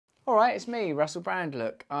All right, it's me, Russell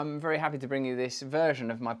Brandlook. I'm very happy to bring you this version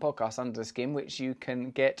of my podcast, Under the Skin, which you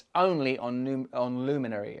can get only on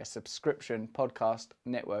Luminary, a subscription podcast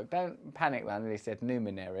network. Don't panic when they said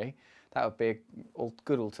Numinary. That would be a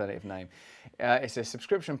good alternative name. It's a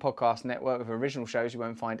subscription podcast network with original shows you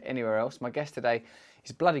won't find anywhere else. My guest today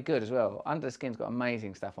is bloody good as well. Under the Skin's got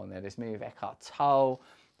amazing stuff on there. There's me with Eckhart Tolle.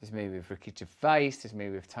 There's me with Ricky Gervais. There's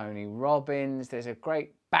me with Tony Robbins. There's a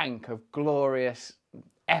great bank of glorious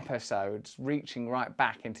episodes reaching right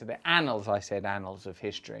back into the annals, annals of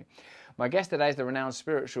history. My guest today is the renowned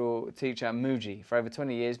spiritual teacher Mooji. For over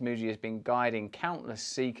 20 years, Mooji has been guiding countless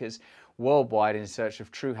seekers worldwide in search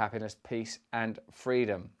of true happiness, peace and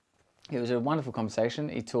freedom. It was a wonderful conversation.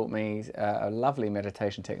 He taught me a lovely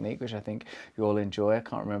meditation technique, which I think you all enjoy. I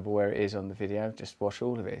can't remember where it is on the video. Just watch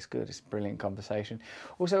all of it. It's good. It's a brilliant conversation.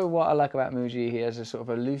 Also, what I like about Mooji, he has a sort of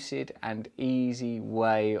a lucid and easy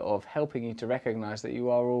way of helping you to recognize that you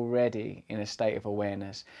are already in a state of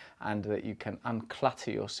awareness and that you can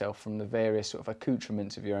unclutter yourself from the various sort of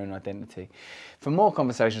accoutrements of your own identity. For more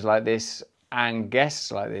conversations like this, and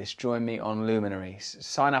guests like this, join me on Luminary.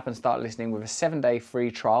 Sign up and start listening with a 7-day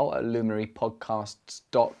free trial at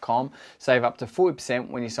luminarypodcasts.com. Save up to 40%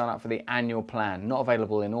 when you sign up for the annual plan. Not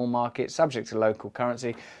available in all markets, subject to local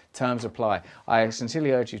currency. Terms apply. I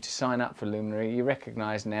sincerely urge you to sign up for Luminary. You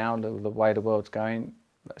recognise now the way the world's going,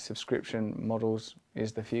 subscription models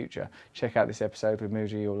is the future. Check out this episode with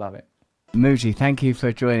Mooji, you'll love it. Mooji, thank you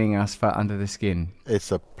for joining us for Under the Skin.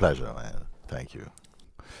 It's a pleasure, man. Thank you.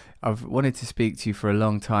 I've wanted to speak to you for a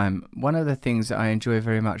long time. One of the things that I enjoy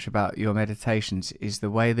very much about your meditations is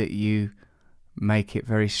the way that you make it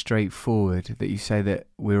very straightforward, that you say that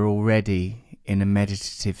we're already in a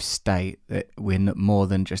meditative state, that we're not more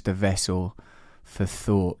than just a vessel for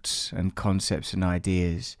thoughts and concepts and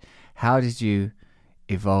ideas. How did you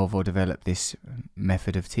evolve or develop this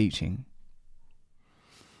method of teaching?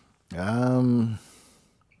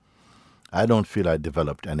 I don't feel I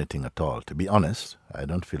developed anything at all. To be honest, I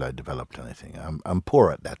don't feel I developed anything. I'm poor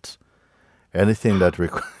at that. Anything that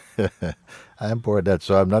I'm poor at that,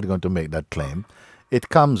 so I'm not going to make that claim. It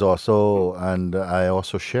comes also, and I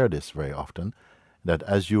also share this very often, that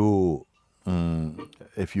as you,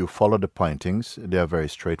 if you follow the pointings, they are very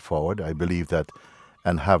straightforward. I believe that,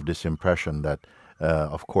 and have this impression that,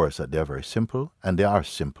 of course, that they are very simple, and they are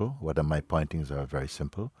simple. What are my pointings are very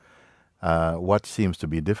simple. What seems to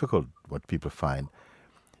be difficult, what people find,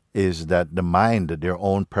 is that the mind, their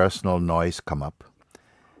own personal noise come up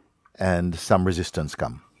and some resistance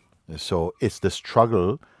come. So it's the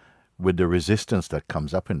struggle with the resistance that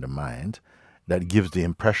comes up in the mind that gives the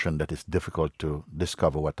impression that it's difficult to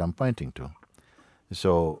discover what I'm pointing to.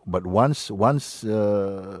 So, but once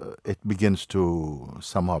it begins to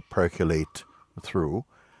somehow percolate through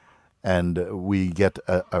and we get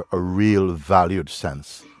a real valued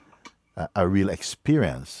sense, a real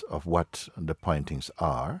experience of what the pointings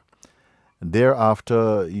are.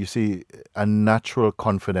 Thereafter, you see a natural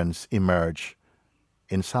confidence emerge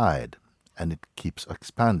inside, and it keeps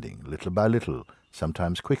expanding little by little,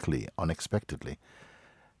 sometimes quickly, unexpectedly.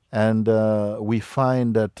 And we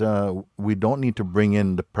find that we don't need to bring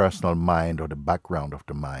in the personal mind or the background of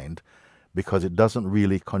the mind, because it doesn't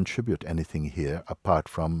really contribute anything here apart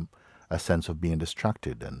from a sense of being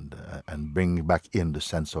distracted and bring back in the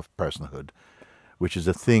sense of personhood, which is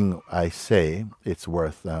a thing I say it's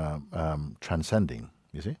worth transcending,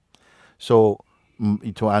 you see. So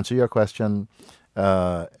to answer your question,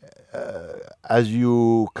 as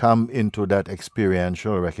you come into that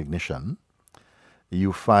experiential recognition,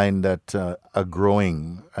 you find that a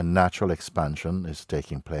natural expansion is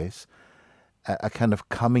taking place, a kind of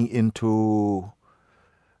coming into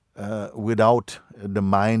without the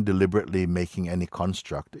mind deliberately making any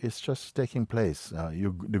construct. It's just taking place.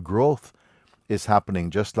 The growth is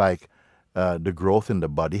happening just like the growth in the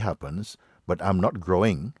body happens, but I'm not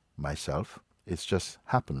growing myself. It just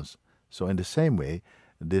happens. So in the same way,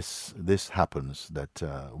 this happens, that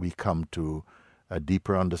we come to a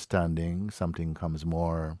deeper understanding, something comes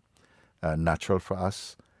more natural for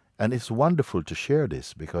us. And it's wonderful to share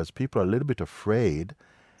this, because people are a little bit afraid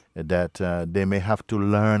that they may have to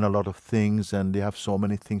learn a lot of things and they have so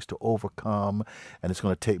many things to overcome and it's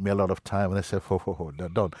going to take me a lot of time. And I say,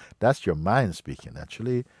 don't. That's your mind speaking.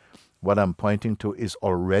 Actually, what I'm pointing to is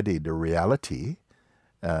already the reality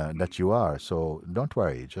that you are. So don't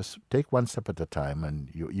worry. Just take one step at a time and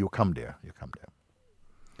you come there. You come there.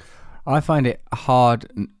 I find it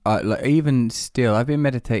hard, like even still, I've been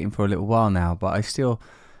meditating for a little while now, but I still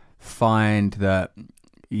find that,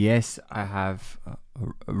 yes, I have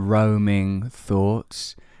roaming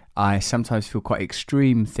thoughts. I sometimes feel quite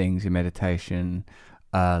extreme things in meditation.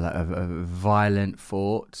 violent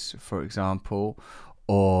thoughts, for example,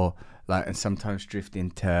 or and sometimes drift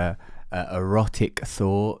into erotic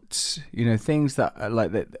thoughts. Things that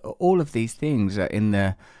that. All of these things are in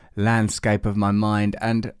the landscape of my mind,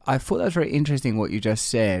 and I thought that was very interesting what you just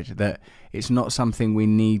said, that it's not something we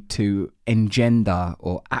need to engender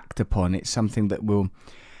or act upon. It's something that will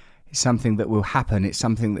happen. It's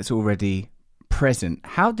something that's already present.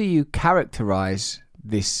 How do you characterize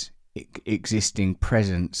this existing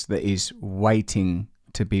presence that is waiting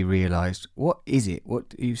to be realized? What is it? What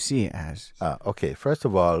do you see it as? Okay, first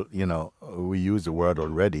of all, we use the word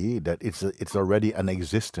already, that it's already an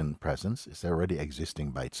existing presence. It's already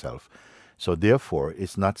existing by itself. So therefore,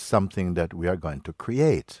 it's not something that we are going to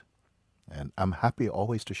create. And I'm happy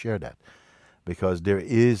always to share that, because there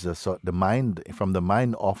is the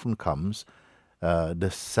mind often comes the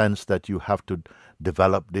sense that you have to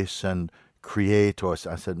develop this and create, or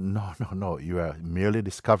I said, no, you are merely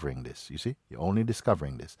discovering this. You see, you're only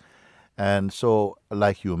discovering this. And so,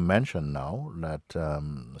 like you mentioned now, that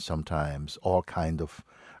sometimes all kind of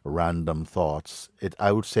random thoughts,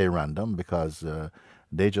 I would say random because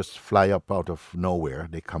they just fly up out of nowhere.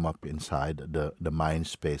 They come up inside the mind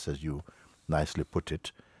space, as you nicely put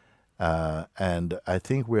it. And I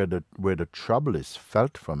think where the trouble is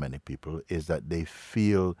felt for many people is that they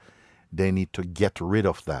feel they need to get rid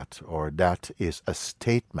of that, or that is a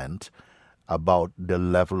statement about the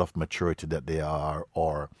level of maturity that they are,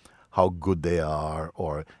 or how good they are,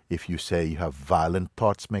 or if you say you have violent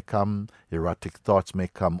thoughts may come, erotic thoughts may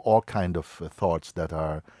come, all kind of thoughts that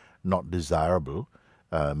are not desirable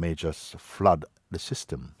may just flood the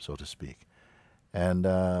system, so to speak. And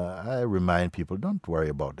I remind people, don't worry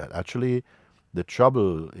about that. Actually, the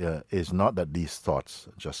trouble is not that these thoughts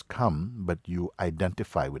just come, but you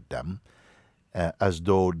identify with them as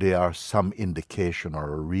though they are some indication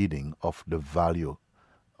or a reading of the value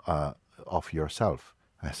of yourself.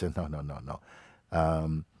 I said, no.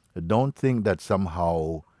 Don't think that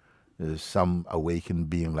somehow some awakened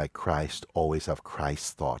being like Christ always have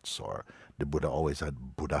Christ thoughts, or the Buddha always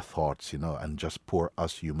had Buddha thoughts, and just poor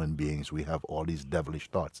us human beings, we have all these devilish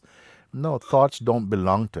thoughts. No, thoughts don't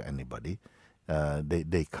belong to anybody.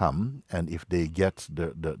 They come, and if they get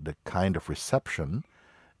the kind of reception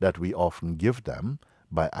that we often give them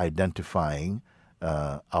by identifying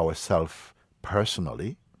ourself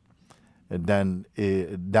personally, then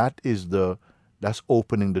that's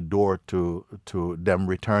opening the door to them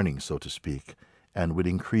returning, so to speak, and with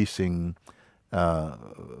increasing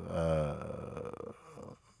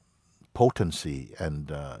potency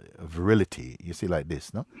and virility. You see, like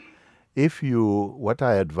this, no? What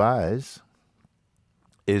I advise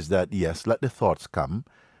is that, yes, let the thoughts come.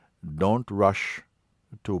 Don't rush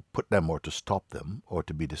to put them or to stop them or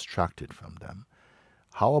to be distracted from them.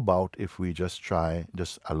 How about if we just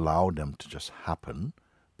allow them to just happen,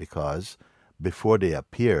 because before they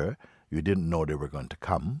appear, you didn't know they were going to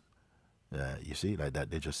come. You see, like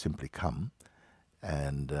that, they just simply come.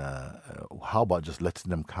 And how about just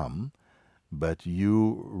letting them come, but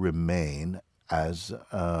you remain as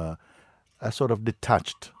a sort of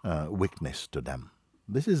detached witness to them.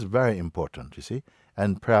 This is very important, you see,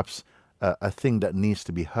 and perhaps a thing that needs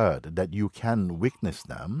to be heard, that you can witness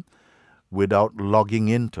them without logging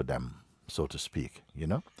into them, so to speak,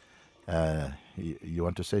 You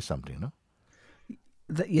want to say something, no?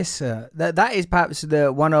 Yes, sir. That is perhaps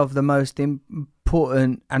one of the most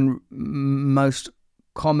important and most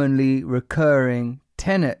commonly recurring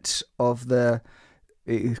tenets of the,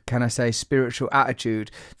 can I say, spiritual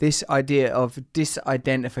attitude. This idea of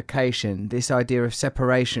disidentification, this idea of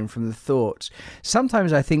separation from the thoughts.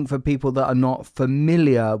 Sometimes I think for people that are not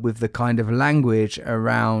familiar with the kind of language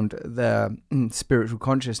around the spiritual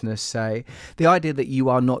consciousness, say, the idea that you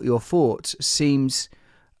are not your thoughts seems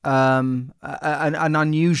an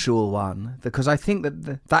unusual one, because I think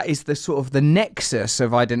that is the sort of the nexus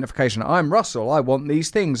of identification. I'm Russell, I want these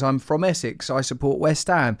things, I'm from Essex, I support West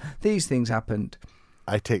Ham, these things happened.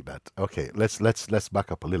 I take that. Okay, let's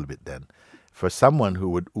back up a little bit then. For someone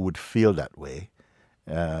who would feel that way,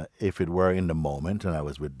 if it were in the moment and I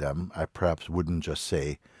was with them, I perhaps wouldn't just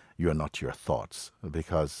say you're not your thoughts,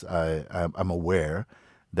 because I'm aware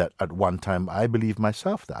that at one time I believe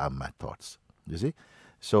myself that I'm my thoughts. You see?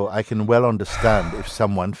 So I can well understand if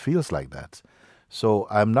someone feels like that. So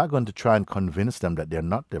I'm not going to try and convince them that they're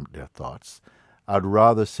not their thoughts. I'd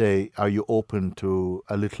rather say, are you open to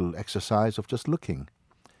a little exercise of just looking?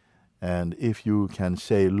 And if you can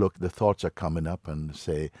say, look, the thoughts are coming up, and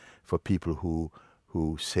say, for people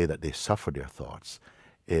who say that they suffer their thoughts,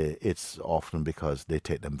 it's often because they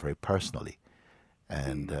take them very personally.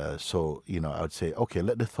 And so, I would say, okay,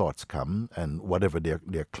 let the thoughts come, and whatever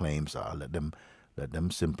their claims are, let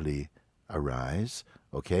them simply arise,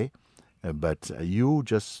 okay? But you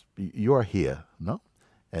are here, no?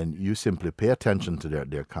 And you simply pay attention to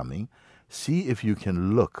their coming. See if you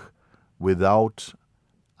can look without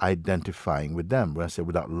identifying with them. When I say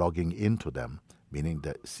without logging into them, meaning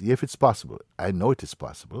that see if it's possible. I know it is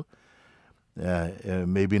possible.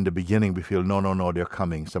 Maybe in the beginning we feel, no, they're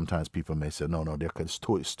coming. Sometimes people may say, no,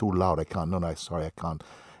 it's too loud. I can't. No, sorry, I can't.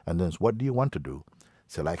 And then what do you want to do?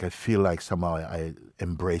 So like I feel like somehow I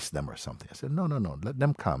embrace them or something. I said, no, let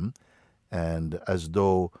them come. And as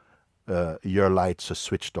though your lights are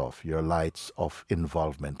switched off, your lights of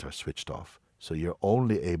involvement are switched off. So you're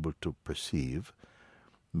only able to perceive,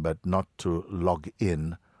 but not to log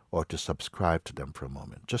in or to subscribe to them for a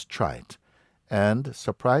moment. Just try it. And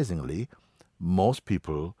surprisingly, most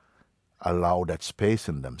people allow that space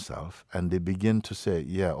in themselves, and they begin to say,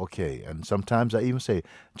 yeah, okay. And sometimes I even say,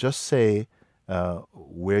 just say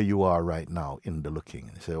where you are right now in the looking.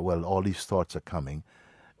 And say, well, all these thoughts are coming,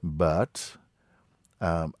 but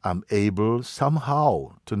I'm able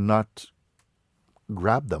somehow to not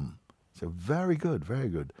grab them. So very good, very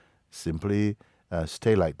good. Simply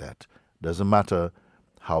stay like that. Doesn't matter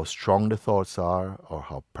how strong the thoughts are or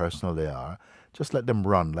how personal they are. Just let them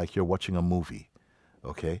run like you're watching a movie,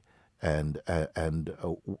 okay? And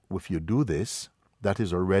if you do this, that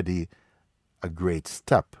is already a great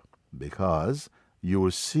step, because you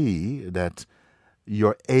will see that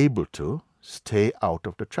you're able to stay out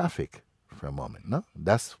of the traffic for a moment. No,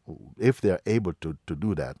 that's if they're able to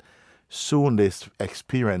do that. Soon they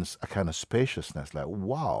experience a kind of spaciousness, like,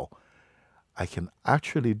 wow, I can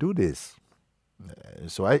actually do this.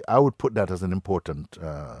 So I would put that as an important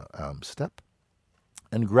step.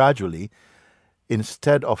 And gradually,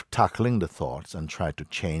 instead of tackling the thoughts and try to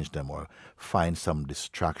change them or find some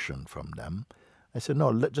distraction from them, I said,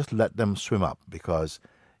 no, just let them swim up, because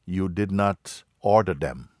you did not order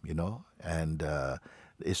them, and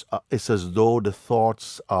it's as though the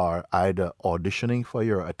thoughts are either auditioning for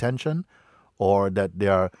your attention, or that they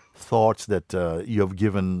are thoughts that you have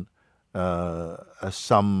given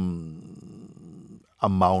some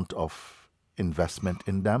amount of investment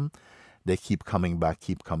in them. They keep coming back,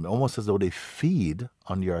 almost as though they feed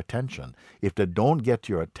on your attention. If they don't get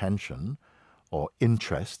your attention or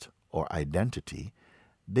interest or identity,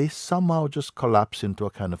 they somehow just collapse into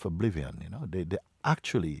a kind of oblivion. They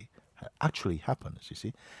actually happens, you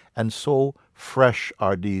see. And so fresh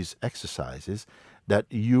are these exercises that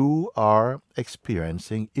you are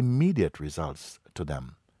experiencing immediate results to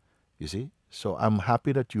them, you see. So I'm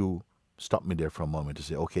happy that you stopped me there for a moment to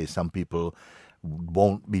say, okay, some people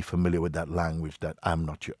won't be familiar with that language, that I'm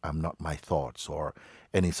not my thoughts, or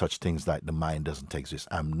any such things like the mind doesn't exist.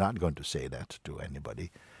 I'm not going to say that to anybody.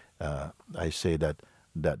 I say that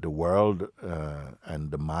the world and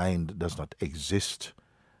the mind does not exist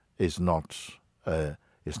is not a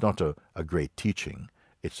great teaching.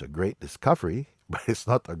 It's a great discovery, but it's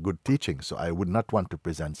not a good teaching. So I would not want to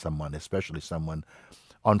present someone, especially someone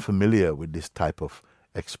unfamiliar with this type of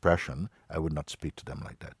expression, I would not speak to them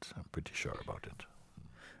like that. I'm pretty sure about it.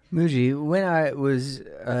 Mooji, when I was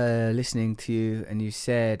listening to you and you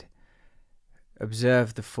said,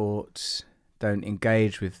 observe the thoughts, don't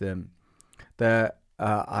engage with them,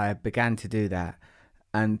 I began to do that.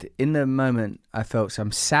 And in the moment, I felt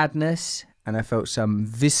some sadness and I felt some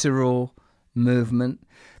visceral movement.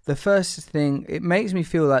 The first thing, it makes me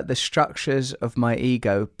feel like the structures of my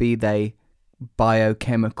ego, be they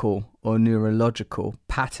biochemical or neurological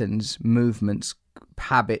patterns, movements,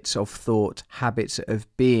 habits of thought, habits of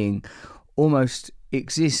being, almost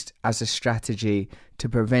exist as a strategy to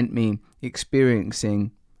prevent me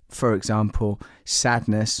experiencing, for example,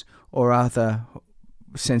 sadness or other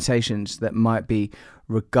sensations that might be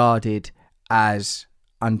regarded as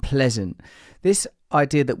unpleasant. This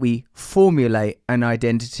idea that we formulate an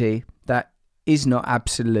identity that is not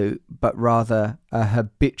absolute, but rather a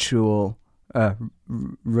habitual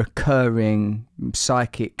recurring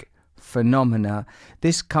psychic phenomena.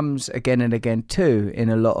 This comes again and again too in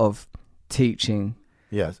a lot of teaching.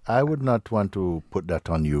 Yes, I would not want to put that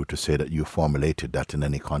on you to say that you formulated that in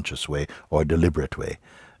any conscious way or deliberate way.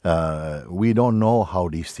 We don't know how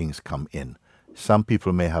these things come in. Some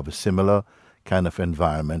people may have a similar kind of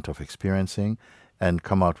environment of experiencing and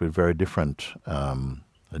come out with very different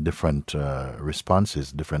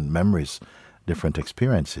responses, different memories, different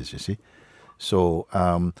experiences, you see. So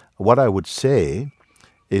what I would say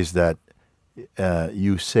is that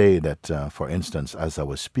you say that, for instance, as I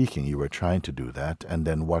was speaking, you were trying to do that, and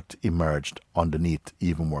then what emerged underneath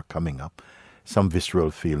even more coming up. some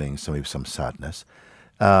visceral feelings, maybe some sadness.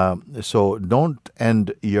 So don't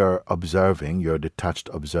end your observing, your detached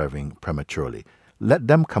observing prematurely. Let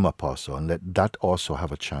them come up also, and let that also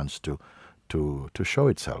have a chance to show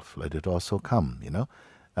itself. Let it also come, you know.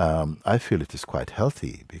 I feel it is quite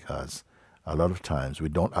healthy, because a lot of times we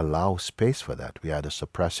don't allow space for that. We either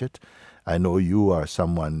suppress it. I know you are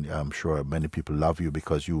someone, I'm sure many people love you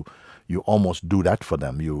because you almost do that for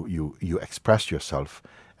them. You express yourself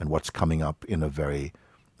and what's coming up in a very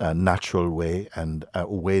natural way, and a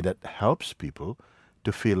way that helps people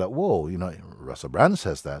to feel like, whoa, you know, Russell Brand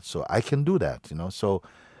says that, so I can do that, you know. So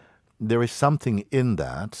there is something in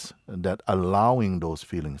that allowing those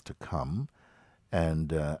feelings to come,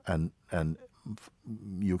 and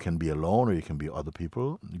you can be alone, or you can be other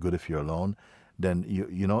people. Good if you're alone. Then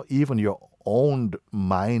you know, even your own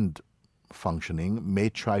mind functioning may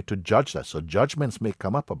try to judge that. So judgments may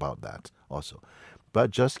come up about that also. But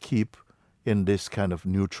just keep in this kind of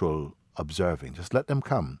neutral observing. Just let them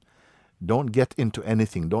come. Don't get into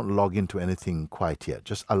anything. Don't log into anything quite yet.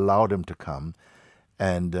 Just allow them to come,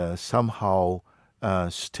 and somehow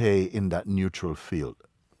stay in that neutral field.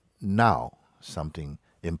 Now, something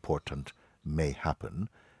important may happen,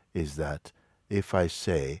 is that if I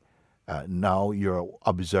say, now you're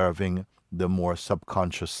observing the more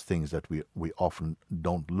subconscious things that we often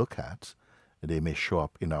don't look at. They may show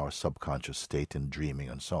up in our subconscious state in dreaming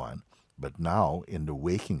and so on. But now, in the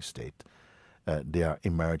waking state, they are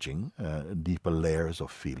emerging. Deeper layers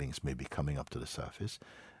of feelings may be coming up to the surface.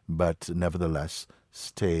 But nevertheless,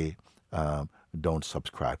 stay, don't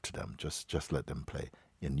subscribe to them. Just let them play.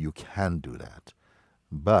 And you can do that.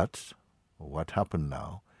 But what happened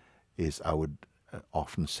now is, I would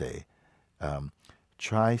often say,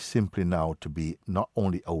 try simply now to be not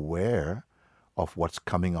only aware of what's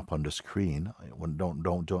coming up on the screen.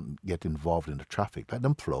 Don't get involved in the traffic. Let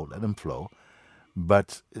them flow.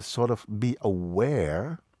 But sort of be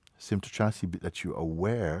aware, seem to try to see that you're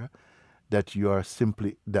aware that you are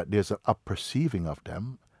simply, that there's an up-perceiving of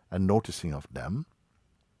them and noticing of them.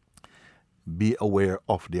 Be aware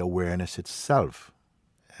of the awareness itself.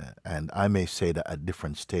 And I may say that at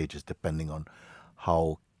different stages, depending on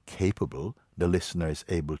how capable the listener is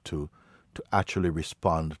able to actually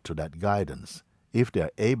respond to that guidance. If they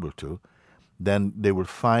are able to, then they will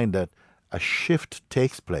find that a shift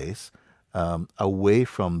takes place away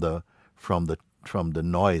from the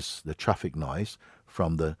noise, the traffic noise,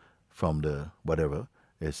 from the whatever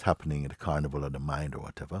is happening in the carnival of the mind or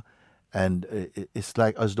whatever, and it's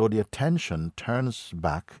like as though the attention turns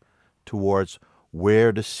back towards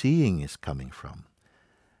where the seeing is coming from.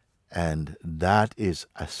 And that is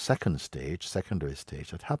a secondary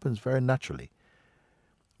stage that happens very naturally,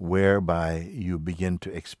 whereby you begin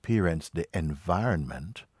to experience the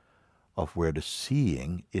environment of where the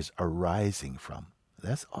seeing is arising from.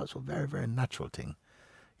 That's also a very, very natural thing,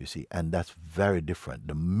 you see, and that's very different.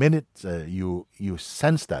 The minute you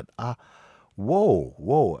sense that,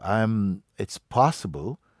 it's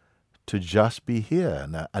possible to just be here,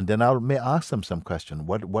 and then I may ask them some question.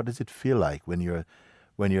 What does it feel like when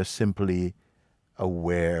you're simply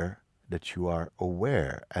aware that you are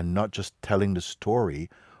aware, and not just telling the story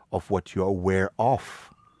of what you're aware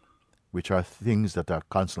of, which are things that are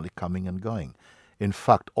constantly coming and going. In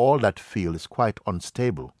fact, all that feel is quite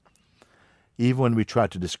unstable. Even when we try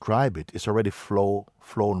to describe it, it's already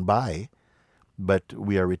flown by, but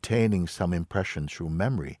we are retaining some impression through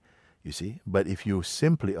memory, you see. But if you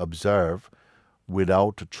simply observe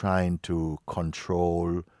without trying to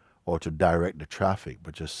control or to direct the traffic,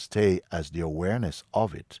 but just stay as the awareness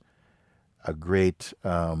of it, a great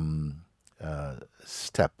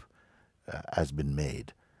step has been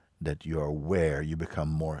made, that you're aware, you become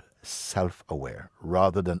more self-aware.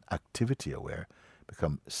 Rather than activity-aware,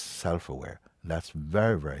 become self-aware. That's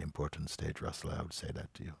very, very important stage, Russell. I would say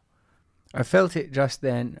that to you. I felt it just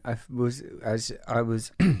then. As I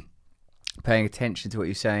was paying attention to what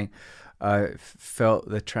you're saying, I felt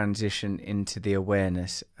the transition into the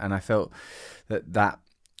awareness, and I felt that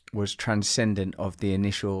was transcendent of the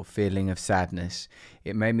initial feeling of sadness.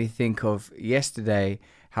 It made me think of yesterday,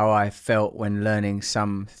 how I felt when learning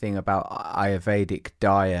something about Ayurvedic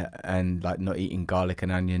diet, and like not eating garlic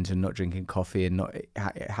and onions and not drinking coffee and not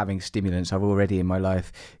having stimulants. I've already in my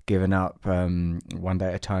life given up one day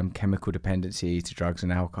at a time chemical dependency to drugs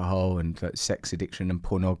and alcohol and sex addiction and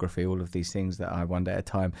pornography, all of these things that I one day at a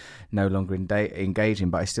time no longer engage in,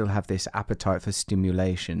 but I still have this appetite for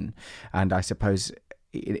stimulation. And I suppose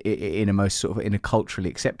in a most sort of in a culturally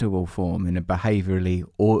acceptable form, in a behaviorally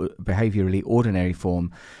ordinary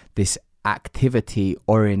form, this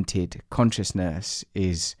activity-oriented consciousness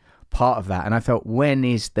is part of that. And I felt, when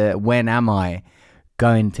am I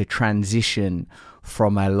going to transition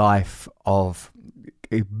from a life of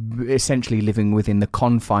essentially living within the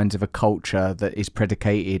confines of a culture that is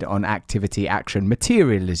predicated on activity, action,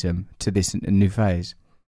 materialism, to this new phase?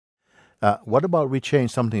 What about we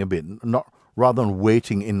change something a bit? Not rather than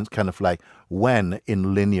waiting in kind of like, when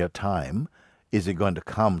in linear time is it going to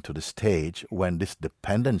come to the stage when this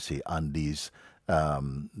dependency on these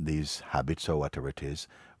habits or whatever it is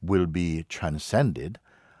will be transcended?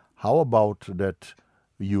 How about that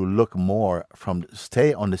you look more from let's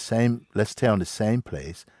stay on the same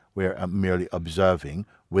place where I'm merely observing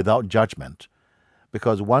without judgment?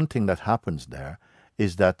 Because one thing that happens there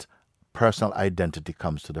is that personal identity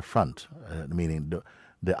comes to the front, meaning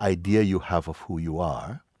the idea you have of who you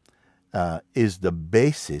are is the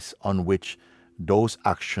basis on which those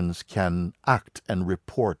actions can act and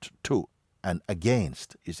report to and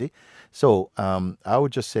against, you see. So I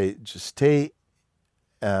would just say, just stay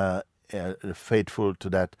faithful to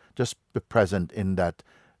that, just be present in that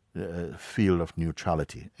field of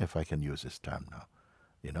neutrality, if I can use this term now,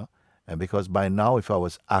 you know. And because by now, if I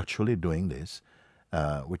was actually doing this,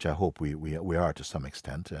 which I hope we are to some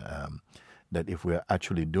extent, that if we're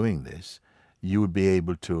actually doing this, you would be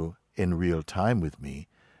able to, in real time with me,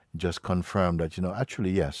 just confirm that, you know,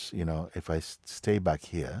 actually, yes, you know, if I stay back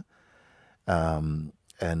here and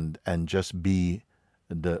just be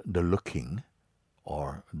the looking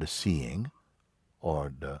or the seeing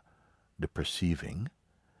or the perceiving,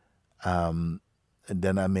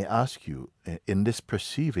 then I may ask you, in this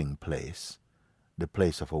perceiving place, the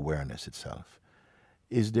place of awareness itself,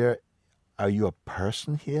 are you a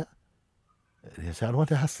person here? Yes, I want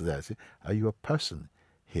to ask that. Are you a person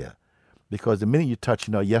here? Because the minute you touch,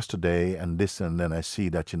 you know, yesterday and this, and then I see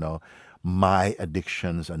that, you know, my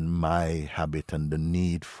addictions and my habit and the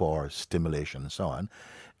need for stimulation and so on,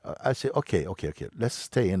 I say, okay, let's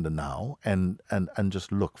stay in the now and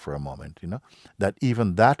just look for a moment, you know, that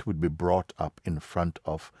even that would be brought up in front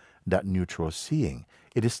of that neutral seeing.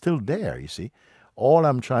 It is still there, you see. All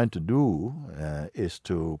I'm trying to do is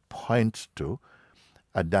to point to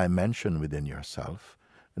a dimension within yourself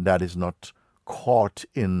that is not caught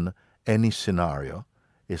in any scenario.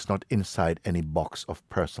 It's not inside any box of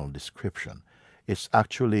personal description. It's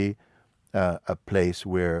actually a place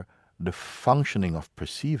where the functioning of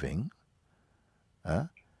perceiving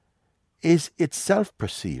is itself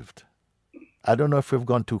perceived. I don't know if we've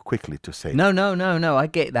gone too quickly to say. No. I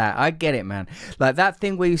get that. I get it, man. Like that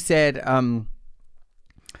thing where you said,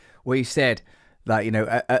 like, you know,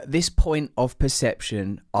 at this point of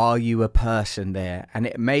perception, are you a person there? And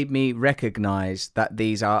it made me recognize that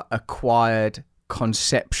these are acquired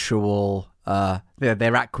conceptual,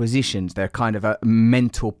 they're acquisitions. They're kind of a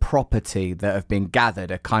mental property that have been gathered,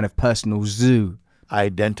 a kind of personal zoo.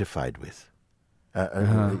 Identified with.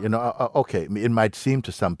 You know, okay, it might seem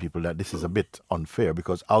to some people that this is a bit unfair,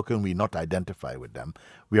 because how can we not identify with them?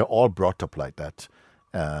 We are all brought up like that.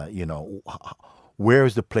 You know, where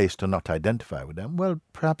is the place to not identify with them? Well,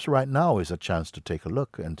 perhaps right now is a chance to take a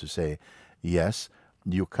look and to say, yes,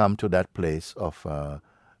 you come to that place of,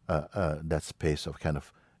 that space of kind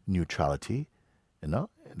of neutrality, you know,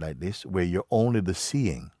 like this, where you're only the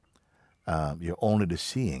seeing. You're only the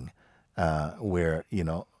seeing, where, you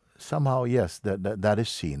know, somehow, yes, that is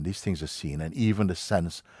seen. These things are seen. And even the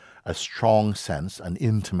sense, a strong sense, an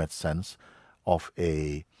intimate sense of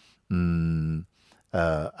an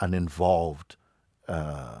involved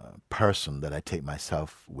person that I take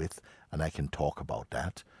myself with, and I can talk about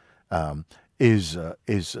that, is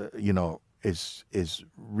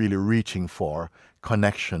really reaching for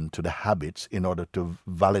connection to the habits in order to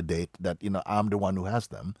validate that, you know, I'm the one who has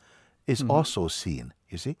them, is also seen,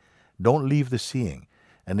 you see. Don't leave the seeing.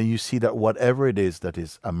 And then you see that whatever it is that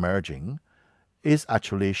is emerging is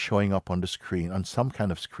actually showing up on the screen, on some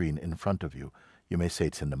kind of screen in front of you. You may say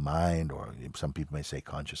it's in the mind, or some people may say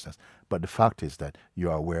consciousness, but the fact is that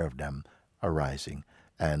you are aware of them arising.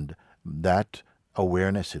 And that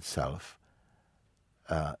awareness itself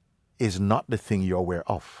is not the thing you're aware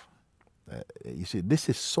of. You see, this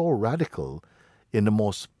is so radical in the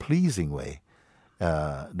most pleasing way,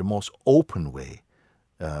 the most open way,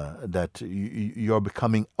 that you're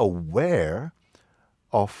becoming aware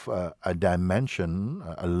of a dimension,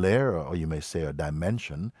 a layer, or you may say a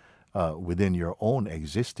dimension, within your own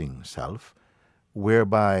existing self,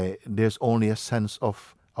 whereby there's only a sense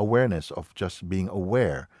of awareness, of just being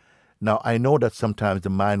aware. Now, I know that sometimes the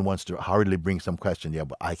mind wants to hurriedly bring some question, yeah,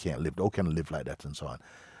 but I can't live, how can I live like that, and so on.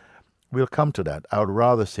 We'll come to that. I would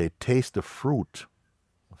rather say taste the fruit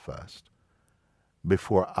first,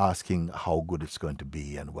 before asking how good it's going to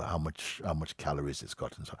be and how much calories it's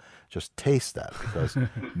got and so on. Just taste that, because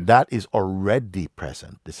that is already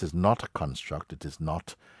present. This is not a construct. It is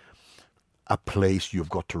not a place you've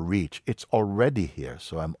got to reach. It's already here.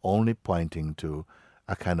 So I'm only pointing to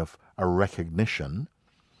a kind of a recognition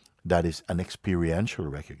that is an experiential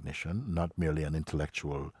recognition, not merely an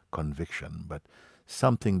intellectual conviction, but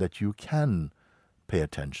something that you can pay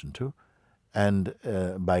attention to. And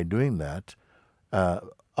by doing that,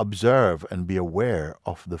 observe and be aware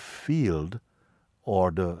of the field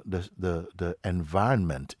or the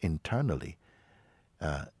environment internally.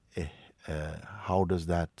 How does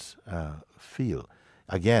that feel?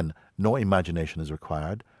 Again, no imagination is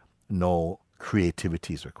required, no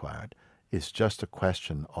creativity is required. It's just a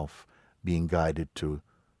question of being guided to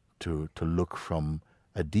look from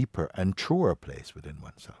a deeper and truer place within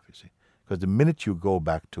oneself, you see. Because the minute you go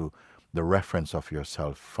back to the reference of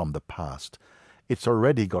yourself from the past, it's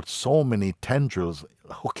already got so many tendrils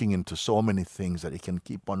hooking into so many things that it can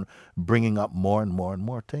keep on bringing up more and more and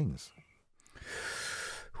more things.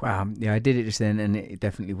 Wow, yeah, I did it just then, and it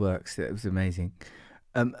definitely works. It was amazing.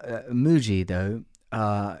 Mooji, though,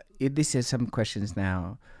 this has some questions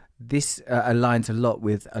now. This aligns a lot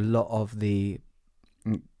with a lot of the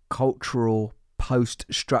cultural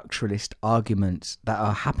post-structuralist arguments that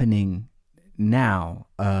are happening now.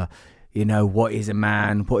 You know, what is a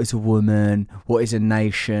man? What is a woman? What is a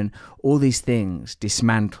nation? All these things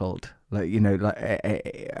dismantled. Like, you know, like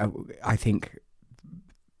I think,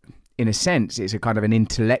 in a sense, it's a kind of an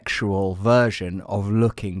intellectual version of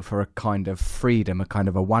looking for a kind of freedom, a kind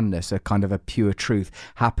of a oneness, a kind of a pure truth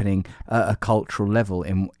happening at a cultural level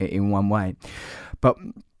in one way. But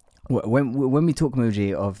when we talk,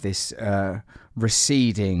 Mooji, of this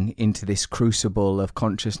receding into this crucible of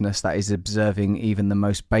consciousness that is observing even the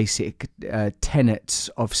most basic tenets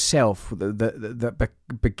of self that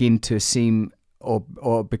begin to seem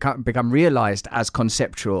or become realized as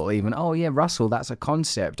conceptual, even, oh yeah, Russell, that's a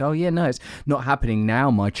concept. Oh yeah, no, it's not happening now,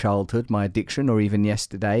 my childhood, my addiction, or even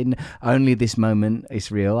yesterday. Only this moment is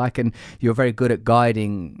real. You're very good at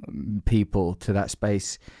guiding people to that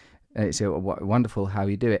space. It's wonderful how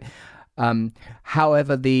you do it.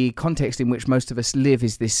 However, the context in which most of us live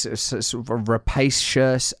is this sort of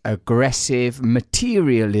rapacious, aggressive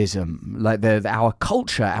materialism. Like our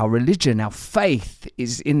culture, our religion, our faith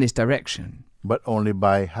is in this direction. But only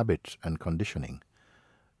by habit and conditioning.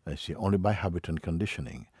 I see, only by habit and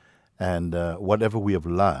conditioning. And whatever we have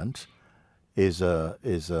learned is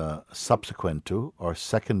subsequent to or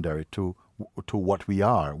secondary to what we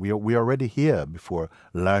are. We are already here before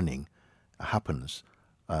learning happens.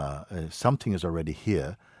 Something is already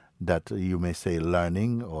here that you may say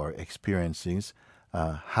learning or experiences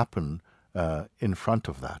happen in front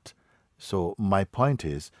of that. So my point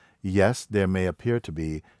is, yes, there may appear to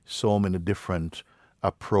be so many different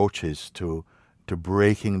approaches to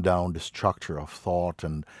breaking down the structure of thought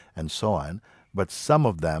and so on, but some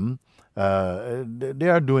of them, they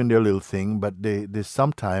are doing their little thing, but they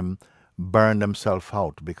sometimes burn themselves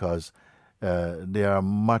out because they are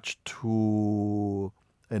much too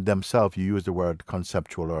themselves. You use the word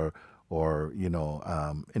conceptual or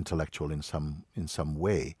intellectual in some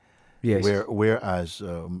way. Yes. Whereas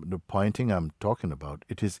the pointing I'm talking about,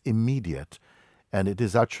 it is immediate, and it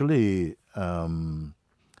is actually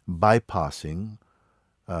bypassing.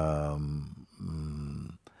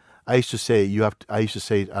 I used to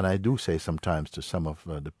say and I do say sometimes to some of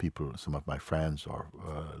the people, some of my friends or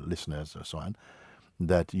listeners or so on,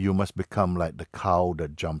 that you must become like the cow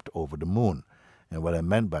that jumped over the moon. And what I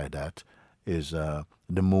meant by that is the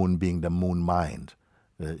moon being the moon mind.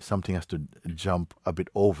 Something has to jump a bit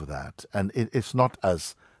over that. And it's not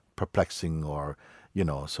as perplexing or,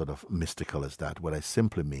 sort of mystical as that. What I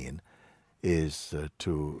simply mean is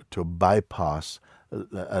to bypass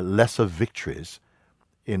lesser victories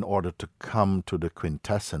in order to come to the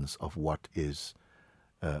quintessence of what is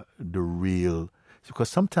the real. Because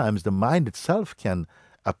sometimes the mind itself can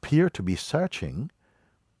appear to be searching,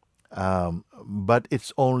 but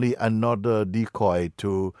it's only another decoy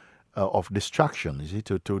of distraction, you see,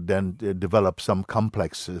 to then develop some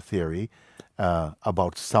complex theory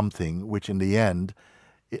about something which in the end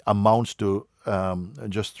amounts to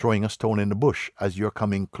just throwing a stone in the bush. As you're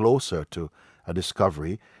coming closer to a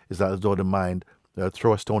discovery, is as though the mind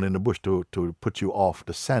throw a stone in the bush to put you off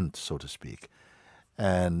the scent, so to speak.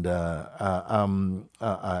 And I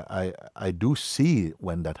do see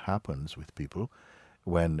when that happens with people,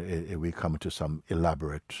 when we come to some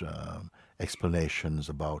elaborate explanations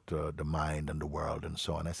about the mind and the world and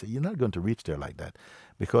so on. I say, you're not going to reach there like that,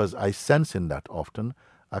 because I sense in that often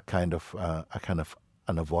a kind of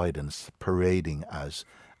an avoidance parading as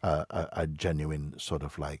a genuine sort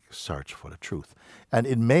of like search for the truth. And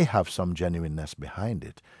it may have some genuineness behind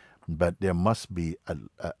it, but there must be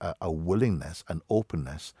a willingness, an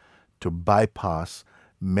openness to bypass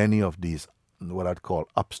many of these, what I'd call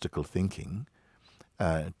obstacle thinking,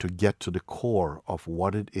 to get to the core of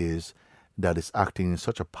what it is that is acting in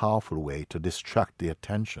such a powerful way to distract the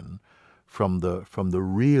attention from the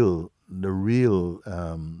real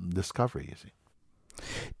discovery. You see.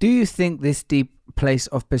 Do you think this deep place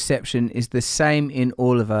of perception is the same in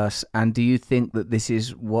all of us? And do you think that this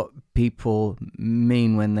is what people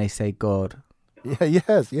mean when they say God? Yeah,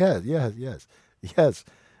 yes.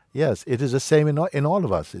 It is the same in all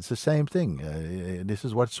of us. It's the same thing. This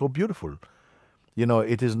is what's so beautiful. You know,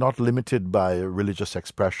 it is not limited by religious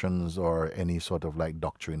expressions or any sort of like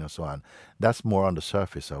doctrine or so on. That's more on the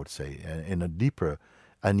surface, I would say. In a deeper,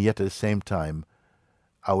 and yet at the same time,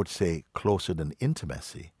 I would say closer than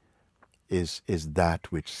intimacy, is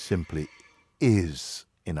that which simply is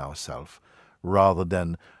in ourself, rather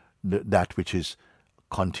than that which is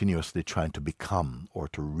continuously trying to become or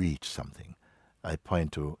to reach something. I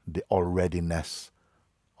point to the already-ness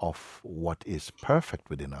of what is perfect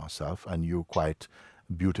within ourselves, and you quite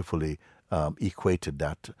beautifully equated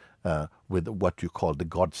that with what you call the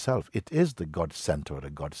God self. It is the God center,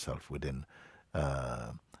 the God self within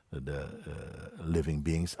the living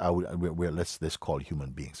beings. Let's call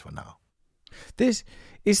human beings for now. This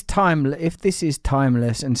is timeless. If this is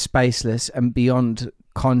timeless and spaceless and beyond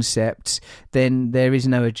concepts, then there is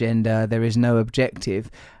no agenda, there is no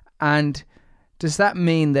objective. And does that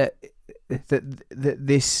mean that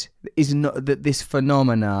this is not, that this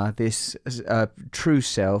phenomena, this true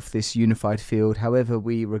self, this unified field, however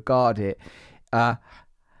we regard it,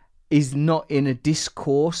 is not in a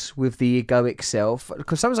discourse with the egoic self?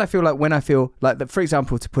 Because sometimes I feel like when I feel like that, for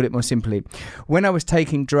example, to put it more simply, when I was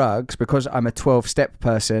taking drugs, because I'm a 12-step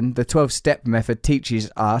person, the 12-step method teaches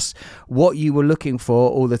us what you were looking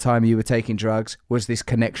for all the time you were taking drugs was this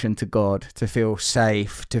connection to God, to feel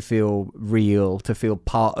safe, to feel real, to feel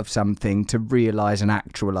part of something, to realize and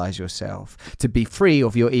actualize yourself, to be free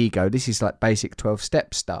of your ego. This is like basic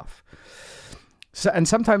 12-step stuff. So, and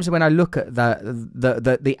sometimes when I look at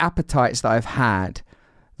the appetites that I've had,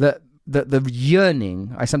 the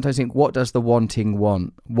yearning, I sometimes think, what does the wanting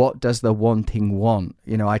want? What does the wanting want?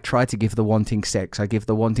 You know, I try to give the wanting sex, I give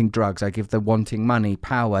the wanting drugs, I give the wanting money,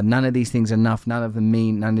 power. None of these things are enough. None of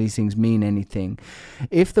these things mean anything.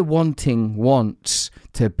 If the wanting wants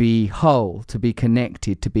to be whole, to be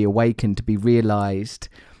connected, to be awakened, to be realized,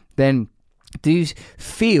 then do you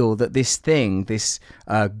feel that this thing, this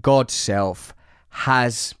God self,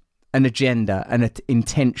 has an agenda and an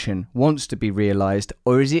intention, wants to be realized,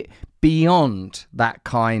 or is it beyond that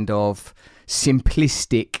kind of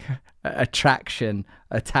simplistic attraction,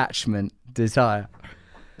 attachment, desire?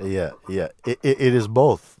 Yeah. It is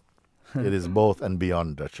both. It is both and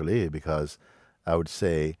beyond, actually, because I would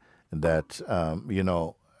say that, let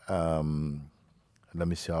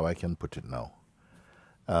me see how I can put it now.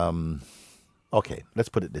 Okay, let's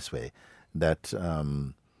put it this way, that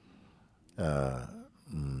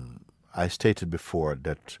I stated before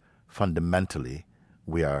that fundamentally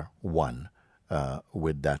we are one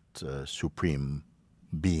with that supreme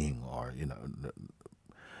being, or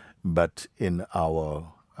but in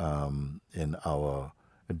our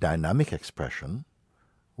dynamic expression,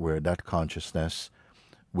 where that consciousness,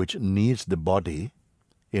 which needs the body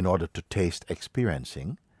in order to taste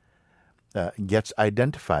experiencing, gets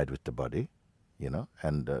identified with the body,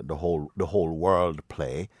 and the whole world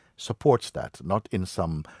play supports that, not in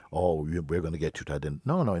some, we're going to get you to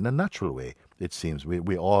identify. No, in a natural way. It seems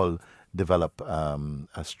we all develop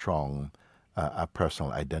a strong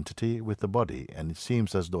personal identity with the body, and it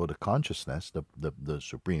seems as though the consciousness, the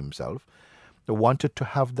supreme self, wanted to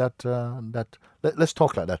have that. Let's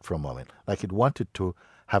talk like that for a moment. Like it wanted to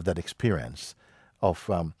have that experience of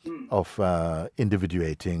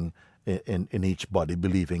individuating in each body,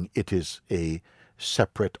 believing it is a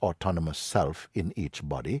separate autonomous self in each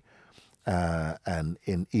body, and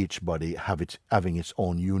in each body having its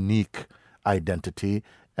own unique identity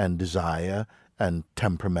and desire and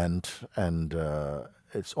temperament and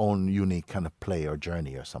its own unique kind of play or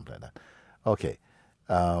journey or something like that. Okay,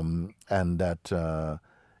 and that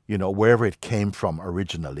wherever it came from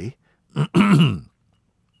originally,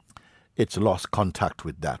 it's lost contact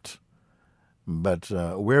with that. But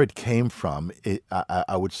where it came from,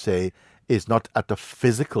 I would say, is not at a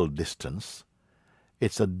physical distance.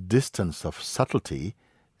 It's a distance of subtlety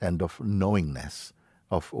and of knowingness,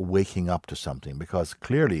 of waking up to something. Because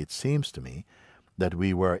clearly it seems to me that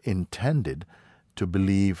we were intended to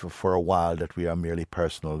believe for a while that we are merely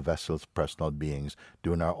personal vessels, personal beings,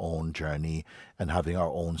 doing our own journey and having our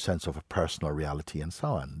own sense of a personal reality and so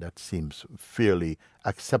on. That seems fairly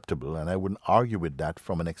acceptable, and I wouldn't argue with that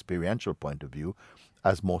from an experiential point of view,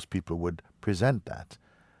 as most people would present that.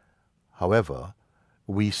 However,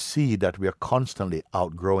 we see that we are constantly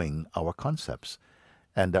outgrowing our concepts,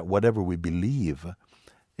 and that whatever we believe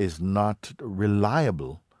is not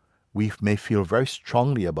reliable. We may feel very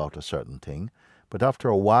strongly about a certain thing, but after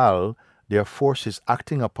a while, there are forces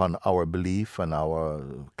acting upon our belief and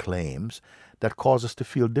our claims that cause us to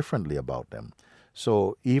feel differently about them.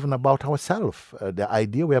 So even about ourselves, the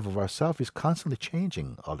idea we have of ourselves is constantly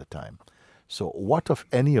changing all the time. So what of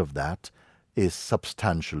any of that is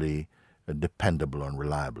substantially dependable and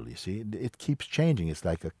reliable? You see, it keeps changing. It's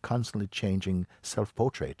like a constantly changing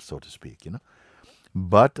self-portrait, so to speak, you know.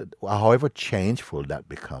 But however changeful that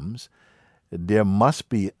becomes, there must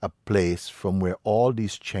be a place from where all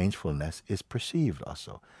this changefulness is perceived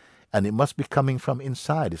also. And it must be coming from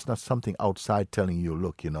inside. It's not something outside telling you,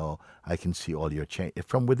 look, you know, I can see all your change.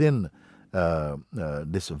 From within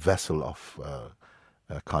this vessel of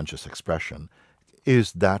conscious expression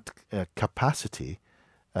is that capacity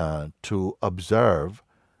to observe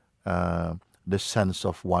the sense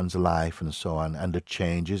of one's life and so on, and the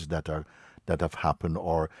changes that have happened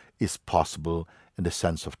or is possible in the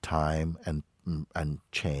sense of time and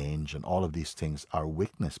change, and all of these things are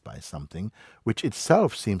witnessed by something which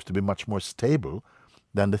itself seems to be much more stable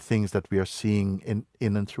than the things that we are seeing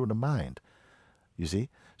in and through the mind. You see?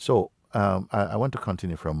 So I want to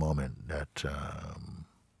continue for a moment that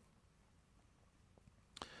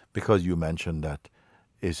because you mentioned that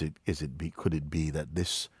could it be that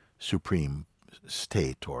this supreme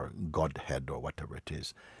state or Godhead or whatever it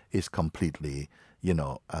is completely, you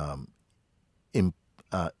know,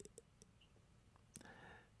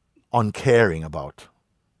 uncaring about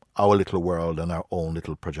our little world and our own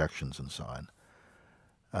little projections and so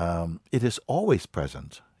on. It is always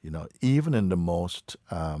present, you know, even in the most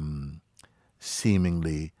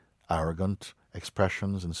seemingly arrogant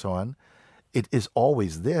expressions and so on. It is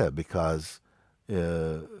always there because we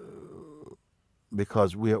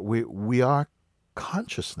are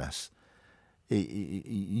consciousness.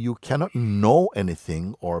 You cannot know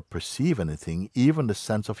anything or perceive anything, even the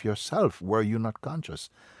sense of yourself, were you not conscious.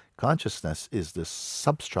 Consciousness is the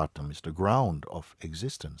substratum, is the ground of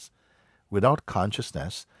existence. Without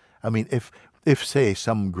consciousness, I mean, if say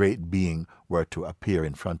some great being were to appear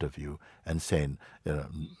in front of you and saying, you know,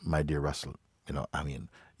 my dear Russell, you know, I mean,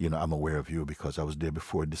 you know, I'm aware of you because I was there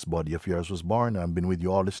before this body of yours was born, and I've been with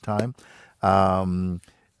you all this time.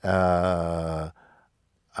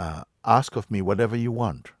 Ask of me whatever you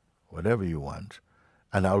want,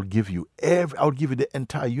 and I'll give you the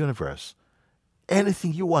entire universe.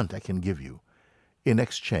 Anything you want, I can give you in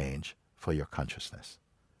exchange for your consciousness.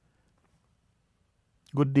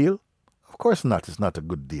 Good deal? Of course not. It's not a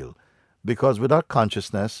good deal, because without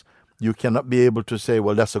consciousness, you cannot be able to say,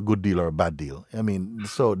 well, that's a good deal or a bad deal. I mean,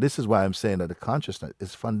 so this is why I'm saying that the consciousness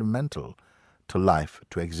is fundamental to life,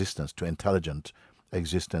 to existence, to intelligent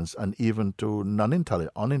existence, and even to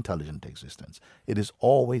unintelligent existence. It is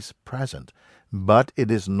always present, but it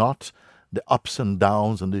is not the ups and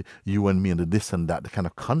downs and the you and me and the this and that, the kind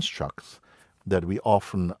of constructs that we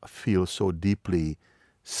often feel so deeply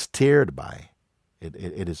steered by.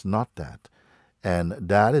 It is not that. And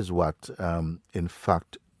that is what, in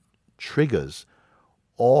fact, triggers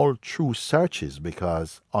all true searches,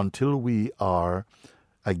 because until we are,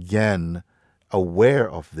 again, aware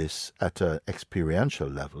of this at an experiential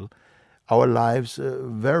level, our lives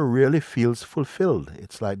very rarely feels fulfilled.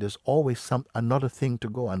 It's like there's always another thing to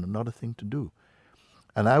go and another thing to do.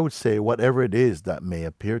 And I would say whatever it is that may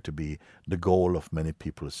appear to be the goal of many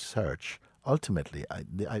people's search, ultimately,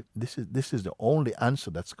 this is the only answer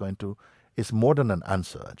that's going to, it's more than an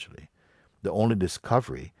answer actually, the only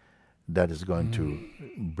discovery that is going to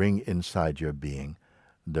bring inside your being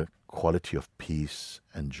the quality of peace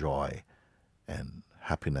and joy and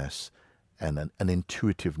happiness and an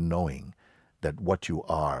intuitive knowing that what you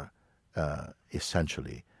are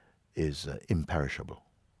essentially is imperishable.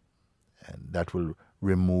 And that will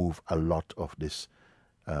remove a lot of this,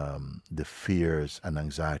 the fears and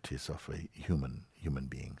anxieties of a human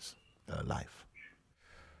being's life.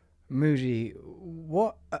 Mooji,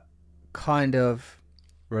 what kind of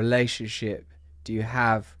relationship do you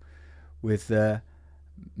have with the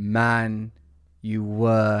man you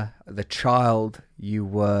were, the child you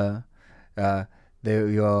were,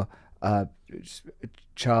 your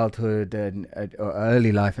childhood and or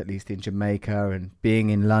early life, at least in Jamaica, and being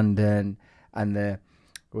in London, and the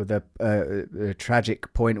or the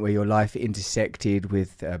tragic point where your life intersected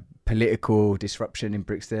with political disruption in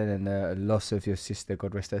Brixton and the loss of your sister,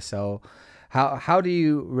 God rest her soul. How do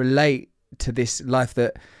you relate to this life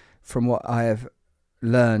that, from what I have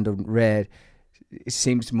learned and read, it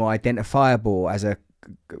seems more identifiable as an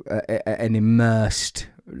immersed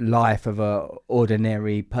life of a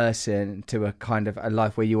ordinary person to a kind of a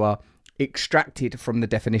life where you are extracted from the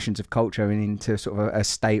definitions of culture and into sort of a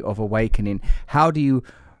state of awakening? How do you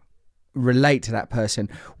relate to that person?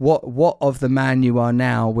 What of the man you are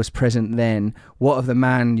now was present then? What of the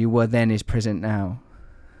man you were then is present now?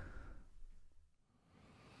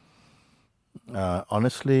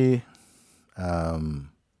 Honestly,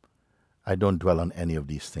 I don't dwell on any of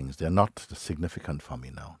these things. They're not significant for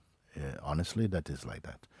me now. Honestly, that is like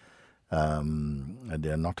that.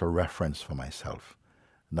 They're not a reference for myself.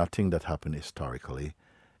 Nothing that happened historically,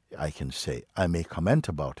 I can say. I may comment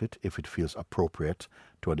about it if it feels appropriate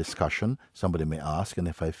to a discussion. Somebody may ask, and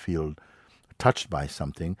if I feel touched by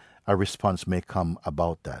something, a response may come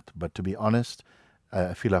about that. But to be honest,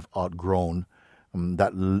 I feel I've outgrown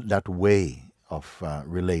that way of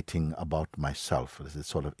relating about myself, this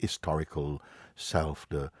sort of historical self,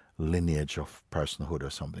 the lineage of personhood or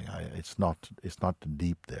something. It's not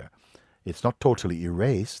deep there. It's not totally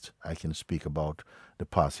erased. I can speak about the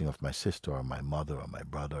passing of my sister or my mother or my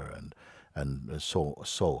brother and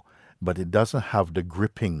so. But it doesn't have the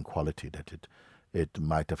gripping quality that it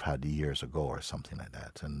might have had years ago or something like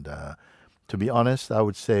that. And to be honest, I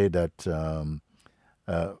would say that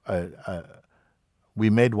we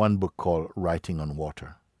made one book called Writing on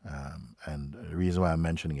Water. And the reason why I'm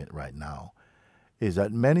mentioning it right now is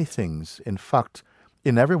that many things, in fact,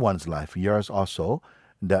 in everyone's life, yours also,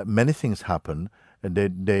 that many things happen, and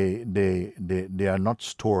they are not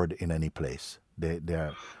stored in any place.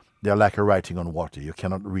 They're like a writing on water. You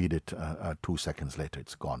cannot read it 2 seconds later,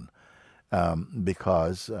 it's gone.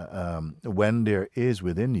 Because when there is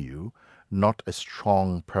within you not a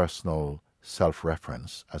strong personal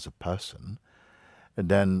self-reference as a person,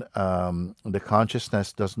 then the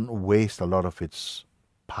consciousness doesn't waste a lot of its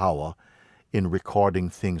power in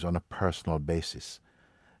recording things on a personal basis.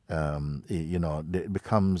 It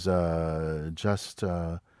becomes just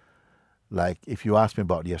like if you ask me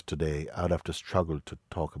about yesterday, I would have to struggle to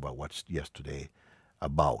talk about what's yesterday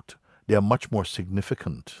about. There are much more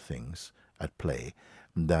significant things at play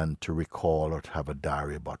than to recall or to have a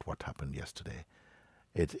diary about what happened yesterday.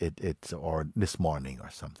 It's or this morning or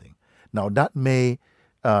something. Now that may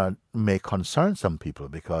concern some people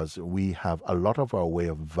because we have a lot of our way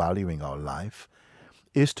of valuing our life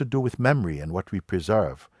is to do with memory and what we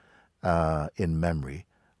preserve in memory.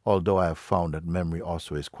 Although I have found that memory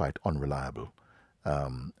also is quite unreliable.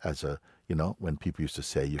 When people used to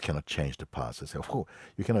say you cannot change the past, I say, oh,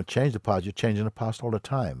 you cannot change the past. You're changing the past all the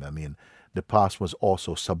time. I mean, the past was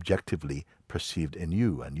also subjectively perceived in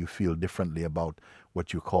you, and you feel differently about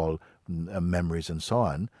what you call memories and so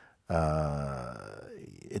on.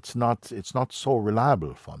 It's not so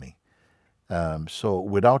reliable for me. So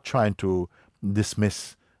without trying to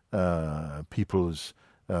dismiss people's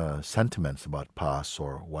sentiments about past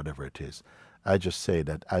or whatever it is, I just say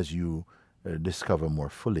that as you discover more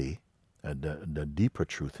fully the deeper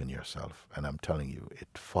truth in yourself, and I'm telling you, it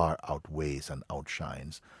far outweighs and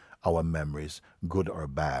outshines our memories, good or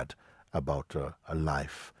bad, about a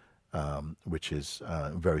life which is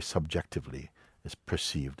very subjectively is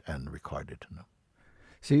perceived and recorded.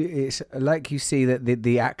 So it's like you see that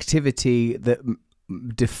the activity that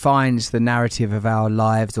defines the narrative of our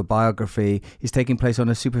lives or biography is taking place on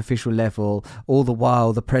a superficial level. All the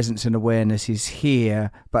while the presence and awareness is here,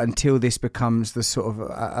 but until this becomes the sort of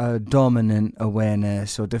a dominant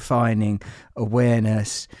awareness or defining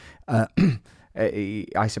awareness,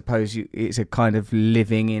 I suppose it's a kind of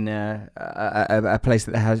living in a place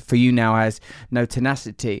that has, for you now, has no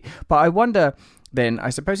tenacity. But I wonder then, I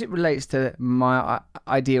suppose it relates to my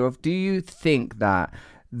idea of, do you think that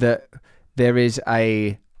there is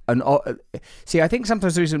I think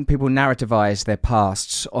sometimes the reason people narrativize their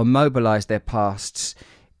pasts or mobilize their pasts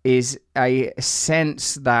is a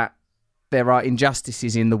sense that there are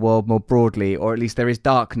injustices in the world more broadly, or at least there is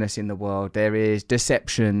darkness in the world. There is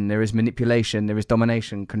deception, there is manipulation, there is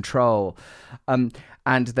domination, control.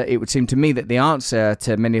 And that it would seem to me that the answer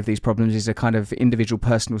to many of these problems is a kind of individual,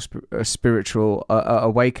 personal, spiritual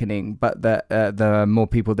awakening. But that the more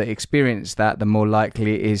people that experience that, the more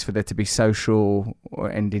likely it is for there to be social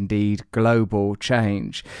and indeed global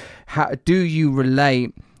change. How do you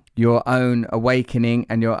relate your own awakening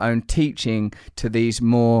and your own teaching to these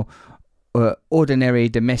more ordinary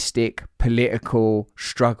domestic political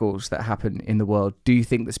struggles that happen in the world, do you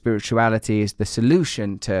think that spirituality is the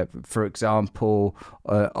solution to, for example,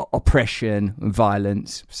 oppression and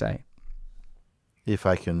violence, say? If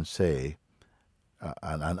I can say,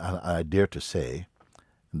 and I dare to say,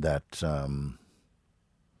 that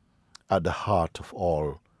at the heart of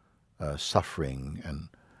all suffering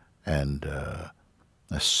and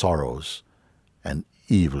sorrows and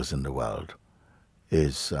evils in the world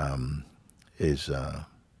is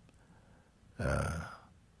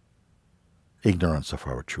ignorance of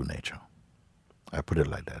our true nature. I put it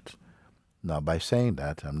like that. Now, by saying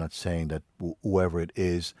that, I'm not saying that whoever it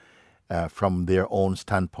is, from their own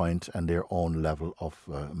standpoint and their own level of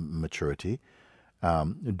maturity,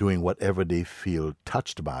 doing whatever they feel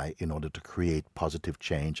touched by in order to create positive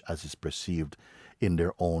change as is perceived in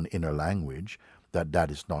their own inner language,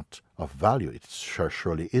 that is not of value. It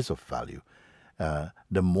surely is of value.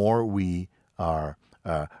 The more we are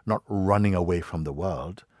not running away from the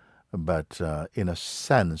world, but in a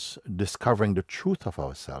sense discovering the truth of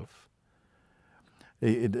ourselves,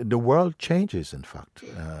 the world changes, in fact,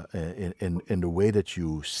 in the way that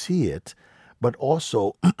you see it, but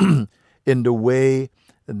also in the way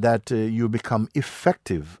that you become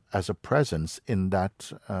effective as a presence in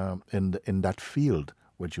that in that field,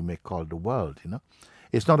 what you may call the world.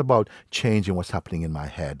 It's not about changing what's happening in my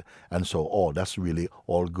head and so, oh, that's really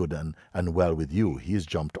all good and well with you. He's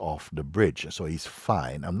jumped off the bridge, so he's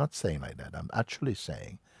fine. I'm not saying like that. I'm actually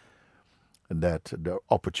saying that the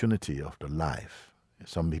opportunity of the life,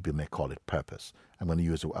 some people may call it purpose, I'm going to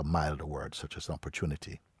use a milder word such as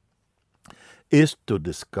opportunity, is to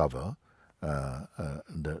discover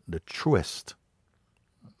the truest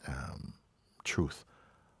truth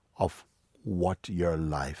of what your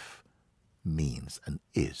life means and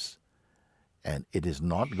is. And it is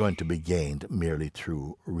not going to be gained merely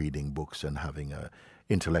through reading books and having an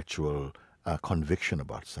intellectual conviction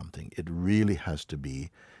about something. It really has to be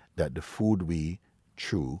that the food we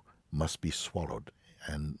chew must be swallowed.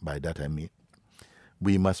 And by that I mean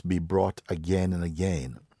we must be brought again and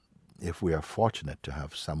again, if we are fortunate to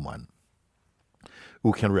have someone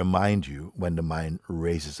who can remind you when the mind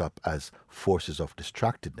raises up as forces of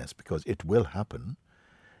distractedness, because it will happen,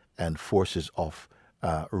 and forces of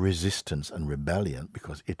resistance and rebellion,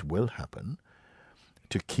 because it will happen,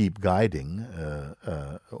 to keep guiding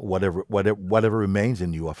whatever remains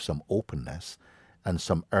in you of some openness and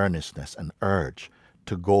some earnestness and urge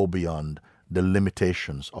to go beyond the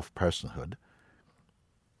limitations of personhood.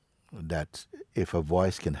 That if a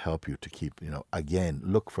voice can help you to keep, again,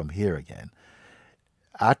 look from here again,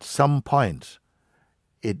 at some point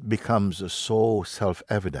it becomes so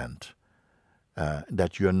self-evident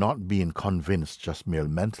that you're not being convinced just merely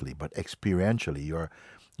mentally, but experientially.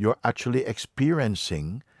 You're actually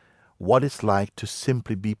experiencing what it's like to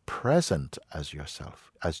simply be present as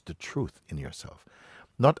yourself, as the truth in yourself.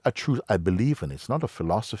 Not a truth I believe in. It's not a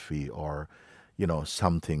philosophy or,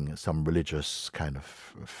 something, some religious kind of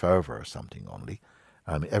fervor or something only.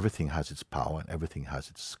 Everything has its power and everything has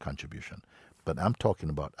its contribution. But I'm talking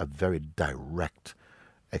about a very direct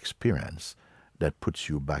experience that puts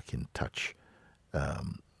you back in touch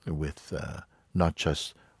with not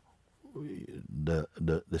just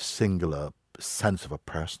the singular sense of a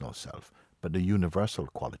personal self, but the universal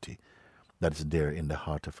quality that is there in the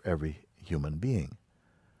heart of every human being.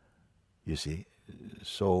 You see?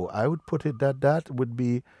 So I would put it that would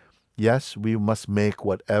be, yes, we must make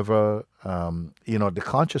whatever, the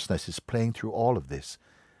consciousness is playing through all of this.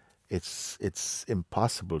 It's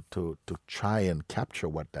impossible to try and capture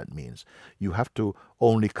what that means. You have to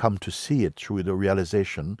only come to see it through the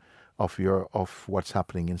realization of what's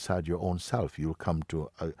happening inside your own self. You'll come to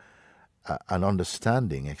an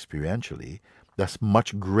understanding experientially that's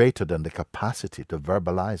much greater than the capacity to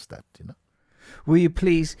verbalize that. Will you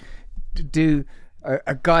please do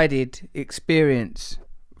a guided experience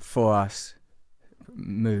for us,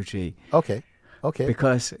 Mooji? Okay.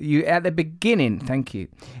 Because you, at the beginning, thank you.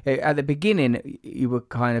 At the beginning, you were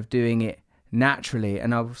kind of doing it naturally,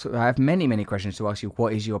 and I have many questions to ask you.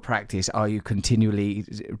 What is your practice? Are you continually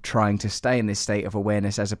trying to stay in this state of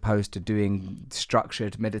awareness as opposed to doing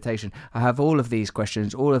structured meditation? I have all of these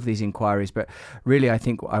questions, all of these inquiries, but really I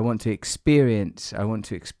think I want to experience.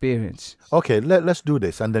 Okay, let's do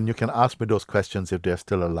this, and then you can ask me those questions if they're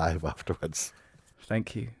still alive afterwards.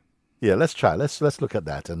 Thank you. Yeah, let's try. Let's look at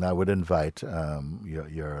that, and I would invite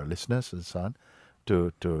your listeners and so on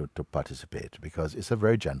to participate, because it's a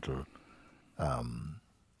very gentle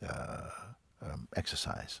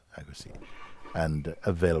exercise, I would see, and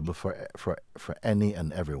available for any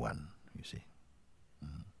and everyone. You see.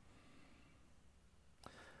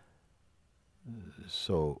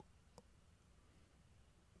 So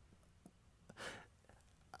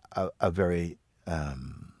a very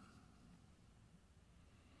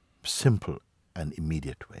simple and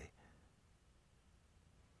immediate way.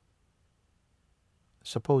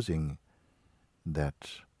 Supposing that,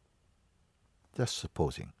 just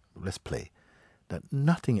supposing, let's play, that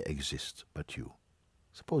nothing exists but you.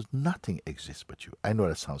 Suppose nothing exists but you. I know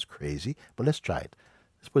that sounds crazy, but let's try it.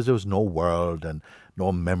 Suppose there was no world and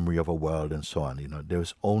no memory of a world and so on. You know, there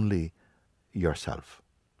was only yourself.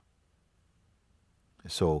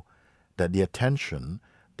 So that the attention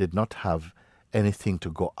did not have anything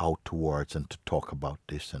to go out towards and to talk about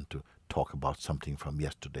this and to talk about something from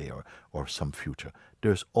yesterday or some future.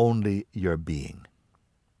 There's only your being.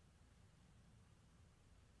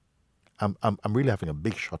 I'm really having a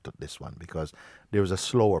big shot at this one because there was a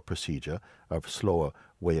slower procedure, a slower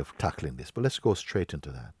way of tackling this. But let's go straight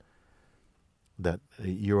into that. That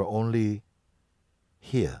you're only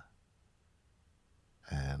here.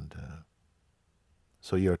 And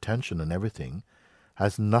so your attention and everything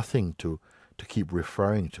has nothing to keep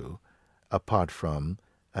referring to apart from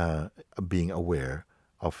being aware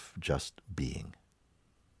of just being.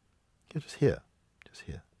 You're just here. Just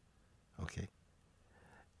here. Okay.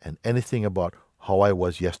 And anything about how I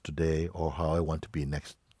was yesterday or how I want to be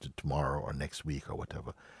tomorrow or next week or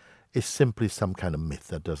whatever is simply some kind of myth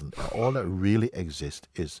that doesn't. All that really exists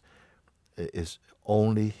is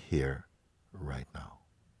only here right now.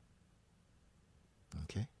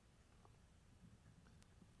 Okay?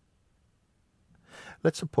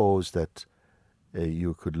 Let's suppose that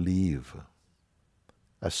you could leave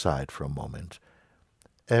aside for a moment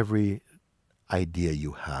every idea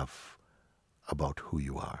you have about who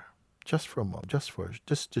you are. Just for a moment, just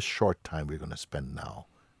this short time we're going to spend now,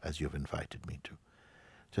 as you've invited me to.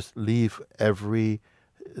 Just leave every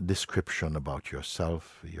description about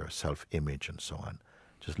yourself, your self-image and so on.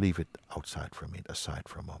 Just leave it aside for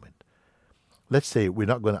a moment. Let's say we're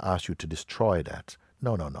not going to ask you to destroy that.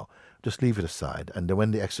 No. Just leave it aside. And then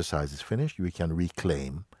when the exercise is finished, we can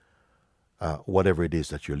reclaim whatever it is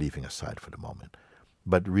that you're leaving aside for the moment.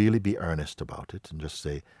 But really be earnest about it and just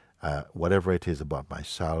say, whatever it is about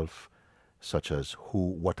myself, such as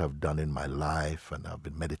what I've done in my life, and I've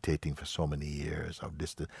been meditating for so many years,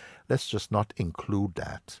 let's just not include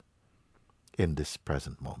that in this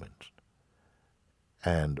present moment.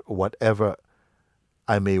 And whatever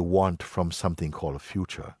I may want from something called a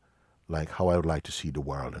future, like how I would like to see the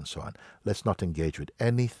world and so on, let's not engage with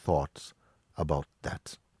any thoughts about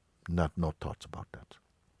that. No thoughts about that.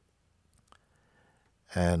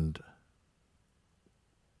 And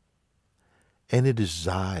any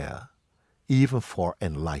desire, even for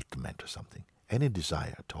enlightenment or something, any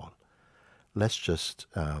desire at all, let's just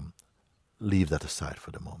leave that aside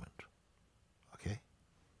for the moment. Okay?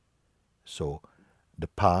 So the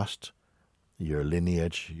past, your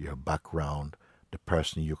lineage, your background, the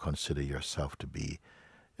person you consider yourself to be,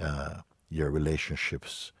 your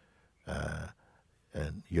relationships,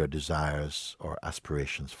 and your desires or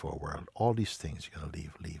aspirations for a world, all these things you're going to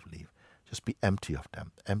leave. Just be empty of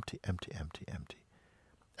them. Empty.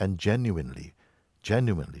 And genuinely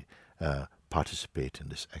participate in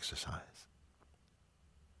this exercise.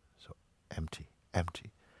 So empty.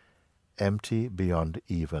 Empty beyond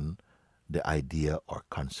even the idea or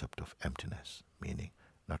concept of emptiness, meaning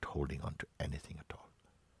not holding on to anything at all.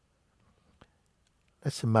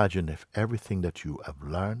 Let's imagine if everything that you have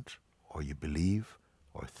learned or you believe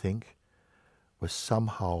or think was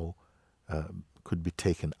somehow could be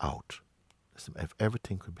taken out. If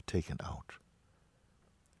everything could be taken out,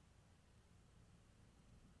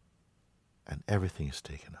 and everything is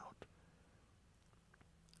taken out,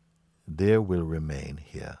 there will remain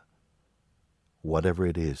here, whatever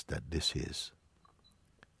it is that this is,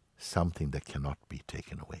 something that cannot be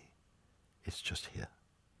taken away. It's just here.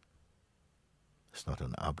 It's not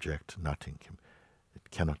an object,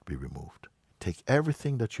 it cannot be removed. Take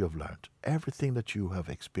everything that you have learned, everything that you have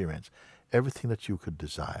experienced, everything that you could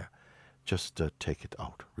desire, just take it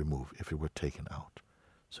out, remove, if it were taken out.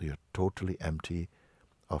 So you're totally empty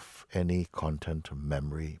of any content,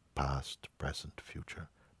 memory, past, present, future,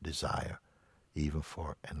 desire, even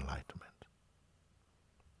for enlightenment.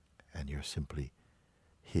 And you're simply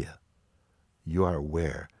here. You are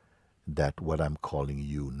aware that what I'm calling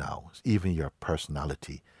you now, even your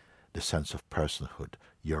personality, the sense of personhood,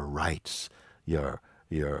 your rights, your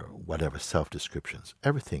whatever self-descriptions,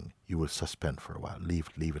 everything you will suspend for a while. Leave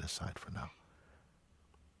it aside for now.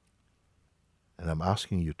 And I'm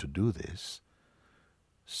asking you to do this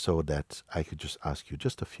so that I could just ask you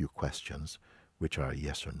just a few questions, which are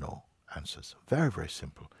yes or no answers. Very, very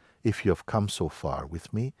simple. If you have come so far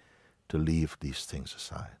with me to leave these things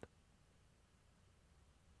aside.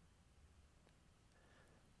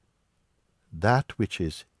 That which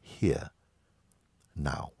is here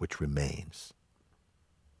now, which remains,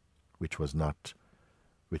 which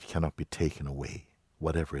cannot be taken away,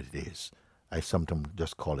 whatever it is. I sometimes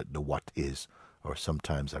just call it the what is, or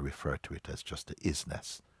sometimes I refer to it as just the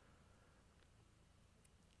isness.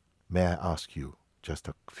 May I ask you just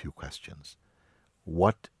a few questions?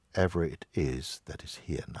 Whatever it is that is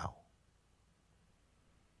here now,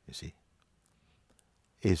 you see,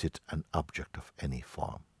 is it an object of any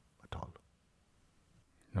form at all?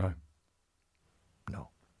 No. No.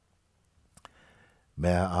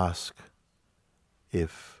 May I ask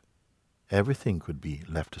if everything could be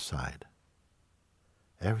left aside?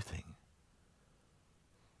 Everything.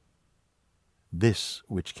 This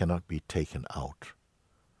which cannot be taken out,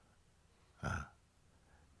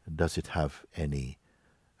 does it have any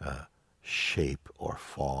shape or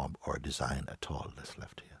form or design at all that's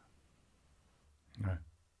left here? No.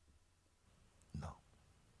 No.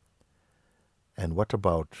 And what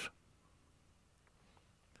about,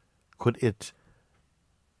 could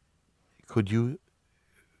you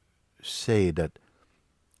say that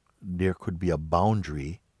there could be a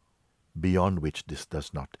boundary beyond which this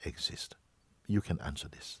does not exist? You can answer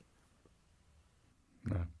this.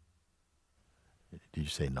 No. Did you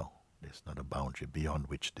say no? There's not a boundary beyond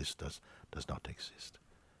which this does not exist.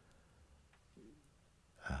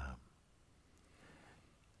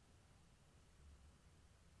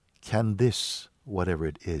 Can this, whatever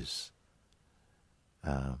it is,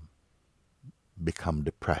 become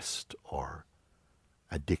depressed or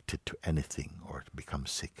addicted to anything or become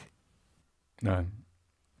sick? No.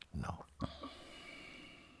 No.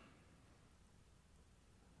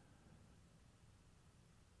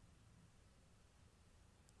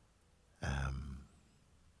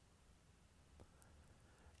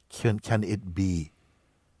 Can it be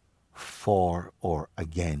for or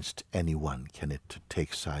against anyone? Can it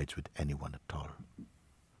take sides with anyone at all?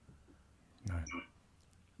 No.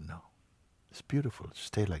 No. It's beautiful.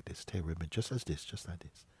 Stay like this. Stay with me. Just as this. Just like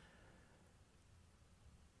this.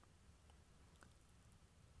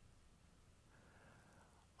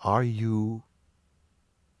 Are you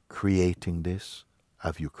creating this?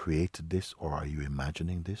 Have you created this, or are you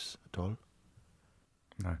imagining this at all?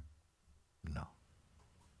 No. No.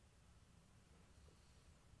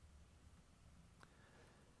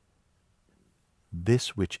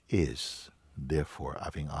 This which is, therefore,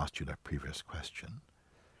 having asked you that previous question,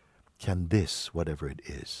 can this, whatever it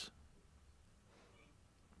is,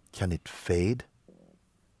 can it fade?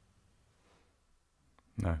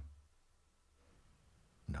 No.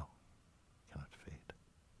 No, cannot fade.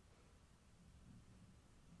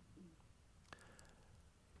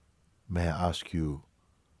 May I ask you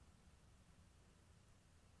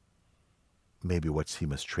maybe what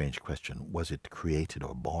seems a strange question? Was it created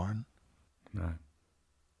or born? No.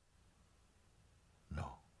 No.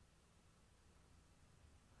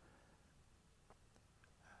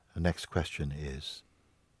 The next question is,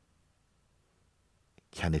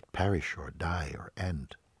 can it perish or die or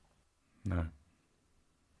end? No.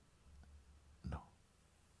 No.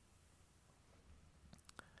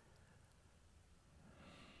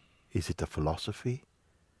 Is it a philosophy?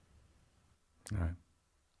 No.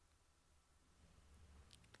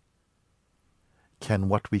 Can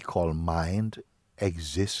what we call mind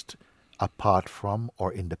exist apart from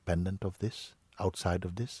or independent of this, outside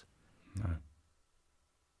of this? No.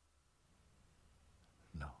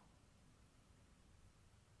 No.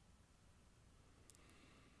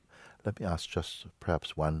 Let me ask just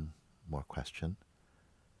perhaps one more question.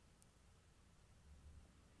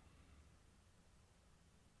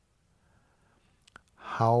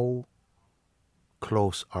 How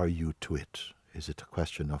close are you to it? Is it a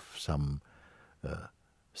question of some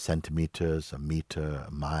centimeters, a meter,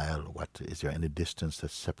 a mile? What is there any distance that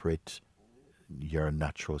separates your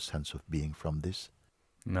natural sense of being from this?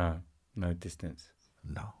 No. No distance.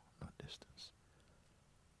 No, no distance.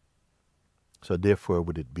 So therefore,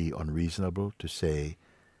 would it be unreasonable to say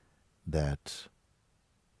that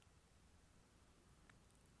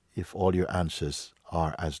if all your answers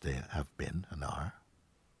are as they have been and are,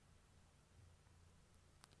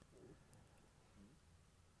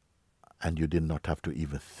 and you did not have to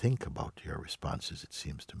even think about your responses, it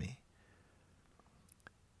seems to me,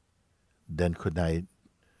 then could I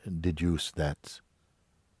deduce that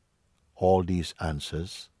all these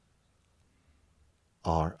answers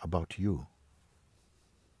are about you,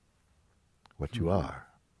 what you are?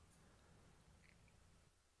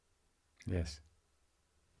 Yes.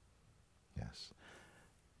 Yes.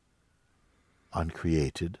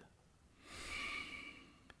 Uncreated,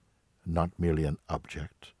 not merely an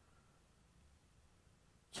object,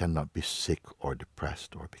 cannot be sick or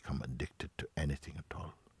depressed or become addicted to anything at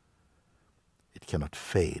all. It cannot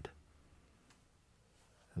fade.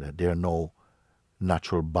 That there are no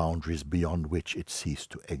natural boundaries beyond which it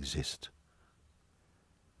ceased to exist.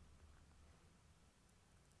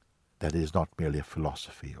 That it is not merely a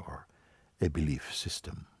philosophy or a belief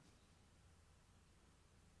system.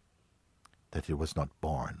 That it was not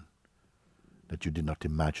born, that you did not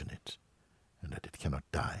imagine it, and that it cannot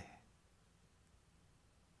die.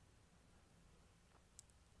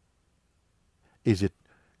 Is it,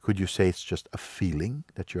 could you say it's just a feeling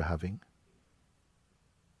that you're having?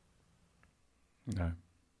 No.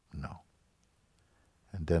 No.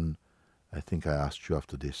 And then I think I asked you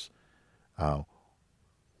after this, how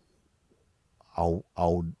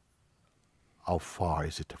far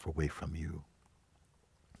is it away from you?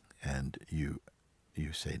 And you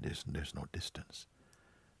say there's no distance.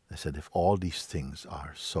 I said, if all these things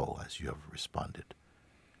are so as you have responded,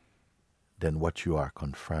 then what you are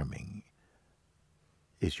confirming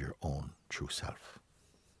is your own true self.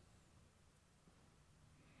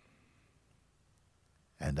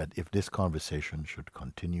 And that if this conversation should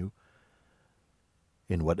continue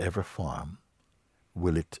in whatever form,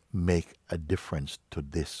 will it make a difference to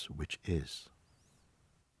this which is?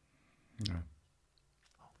 No.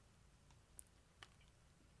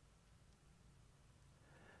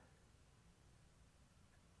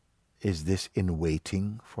 Is this in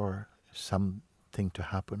waiting for something to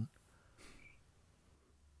happen?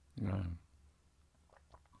 No.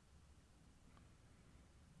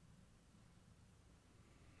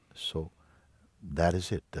 So that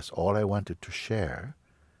is it. That's all I wanted to share.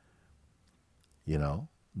 You know,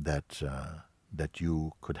 that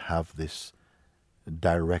you could have this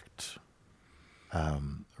direct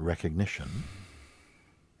recognition,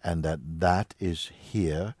 and that is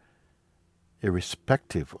here,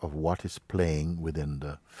 irrespective of what is playing within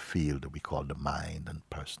the field that we call the mind and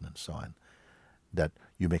person and so on. That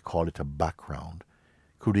you may call it a background.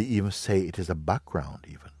 Could we even say it is a background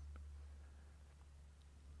even?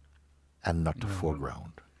 And not the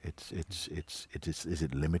foreground. Is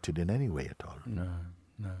it limited in any way at all? No.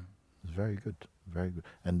 It's very good, very good.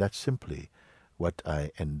 And that's simply what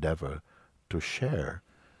I endeavor to share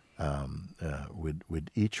with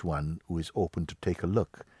each one who is open to take a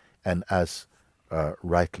look. And as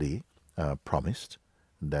rightly promised,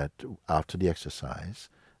 that after the exercise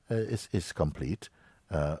is complete,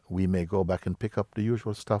 we may go back and pick up the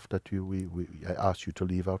usual stuff that I asked you to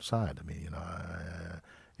leave outside. I mean,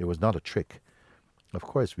 it was not a trick. Of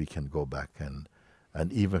course, we can go back and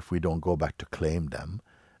even if we don't go back to claim them,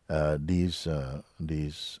 this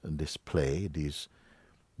play, these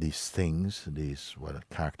things, these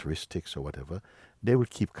characteristics or whatever, they will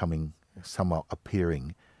keep coming, somehow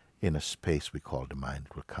appearing in a space we call the mind.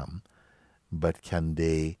 It will come, but can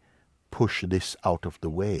they push this out of the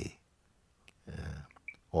way,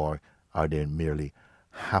 or are they merely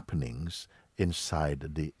happenings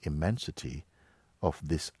inside the immensity of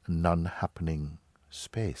this non-happening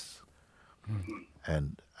space?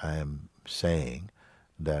 And I am saying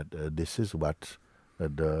that this is what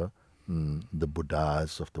the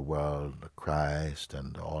Buddhas of the world, Christ,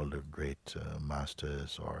 and all the great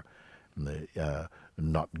masters, or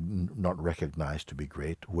not recognized to be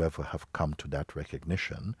great, whoever have come to that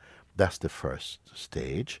recognition, that's the first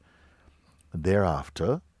stage.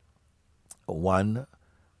 Thereafter, one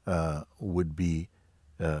would be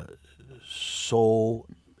so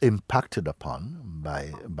impacted upon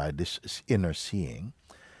by this inner seeing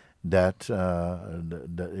that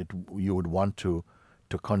you would want to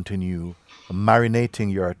continue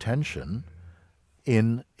marinating your attention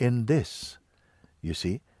in this, you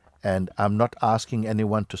see. And I'm not asking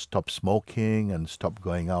anyone to stop smoking and stop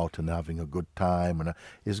going out and having a good time, and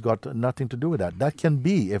it's got nothing to do with that. That can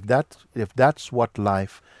be, if that's what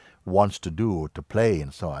life wants to do, to play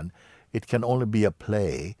and so on, it can only be a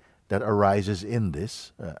play that arises in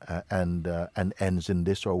this and ends in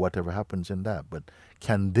this, or whatever happens in that. But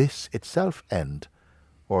can this itself end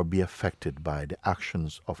or be affected by the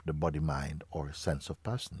actions of the body, mind, or sense of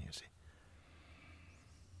person, you see?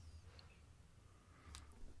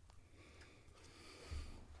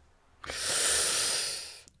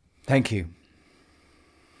 Thank you.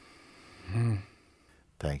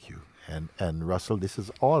 Thank you. And Russell, this is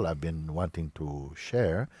all I've been wanting to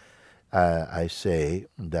share. I say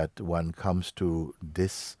that one comes to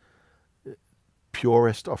this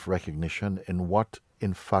purest of recognition in what,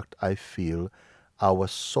 in fact, I feel our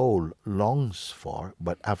soul longs for,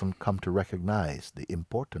 but haven't come to recognize the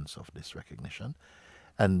importance of this recognition.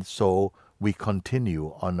 And so we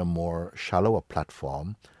continue on a more shallower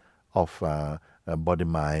platform of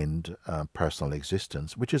body-mind personal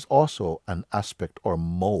existence, which is also an aspect or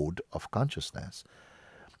mode of consciousness.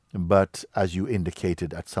 But as you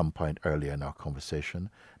indicated at some point earlier in our conversation,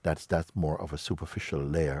 that's more of a superficial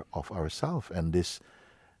layer of ourself, and this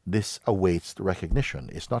awaits the recognition.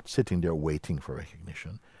 It's not sitting there waiting for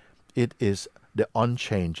recognition. It is the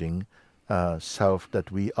unchanging self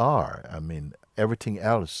that we are. I mean, everything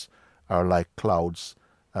else are like clouds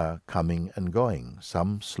coming and going,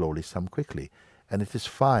 some slowly, some quickly. And it is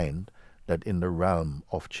fine that in the realm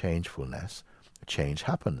of changefulness, change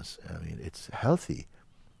happens. I mean, it's healthy.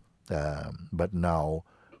 But now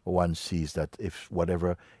one sees that if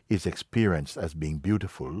whatever is experienced as being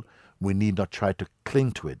beautiful, we need not try to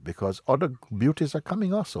cling to it, because other beauties are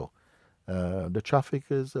coming also. The traffic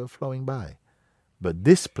is flowing by. But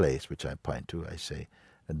this place, which I point to, I say,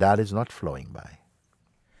 that is not flowing by.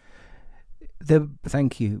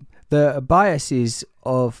 Thank you. The biases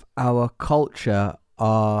of our culture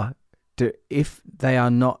are, if they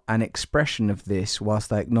are not an expression of this,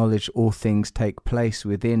 whilst they acknowledge all things take place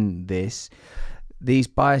within this, these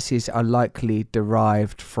biases are likely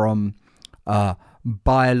derived from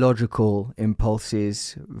biological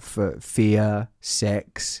impulses for fear,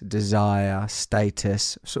 sex, desire,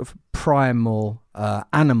 status, sort of primal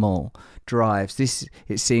animal drives. This,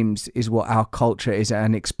 it seems, is what our culture is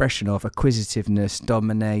an expression of: acquisitiveness,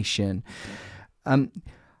 domination.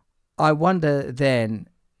 I wonder then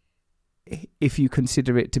if you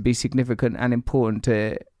consider it to be significant and important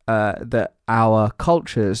that our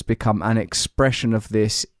cultures become an expression of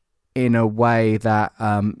this in a way that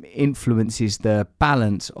influences the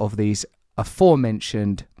balance of these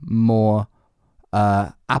aforementioned more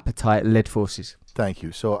appetite-led forces. Thank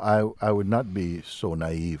you. So I would not be so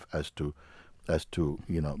naive as to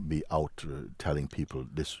be out telling people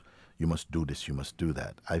this, you must do this, you must do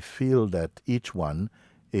that. I feel that each one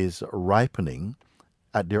is ripening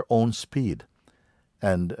at their own speed,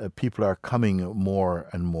 and people are coming more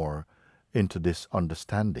and more into this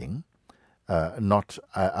understanding.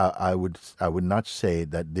 I would not say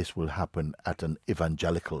that this will happen at an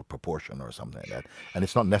evangelical proportion or something like that, and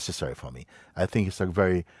it's not necessary for me. I think it's a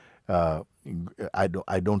very I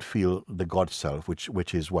don't feel the God self,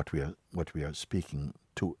 which is what we are speaking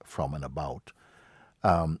to from and about,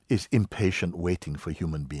 is impatient waiting for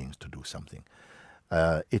human beings to do something.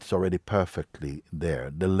 It's already perfectly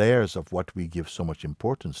there. The layers of what we give so much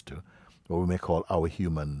importance to, what we may call our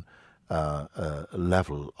human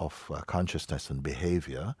level of consciousness and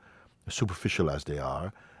behavior, superficial as they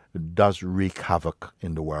are, does wreak havoc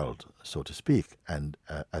in the world, so to speak. And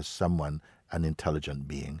as someone, an intelligent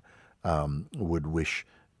being, would wish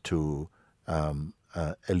to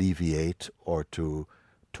alleviate or to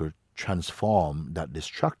transform that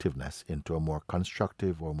destructiveness into a more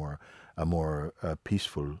constructive or a more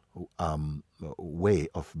peaceful way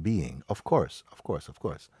of being. Of course.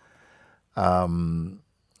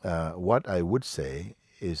 What I would say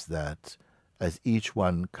is that as each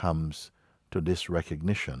one comes to this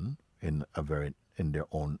recognition in their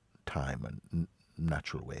own time and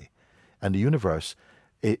natural way, and the universe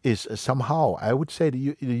is somehow, I would say,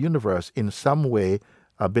 the universe in some way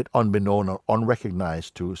a bit unbeknown or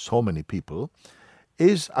unrecognized to so many people,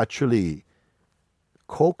 is actually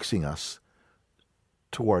coaxing us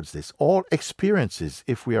towards this. All experiences,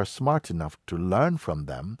 if we are smart enough to learn from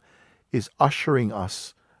them, is ushering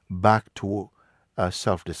us back to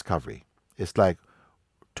self-discovery. It's like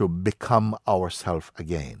to become ourself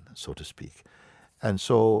again, so to speak. And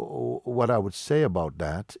so what I would say about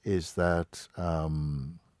that is that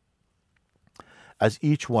as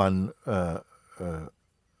each one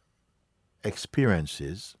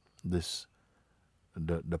experiences this,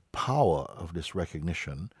 the power of this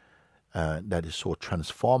recognition that is so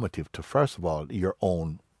transformative to, first of all, your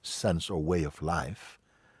own sense or way of life,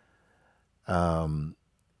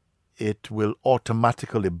 it will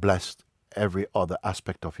automatically bless every other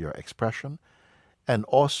aspect of your expression, and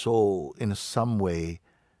also in some way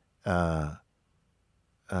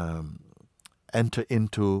enter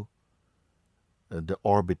into the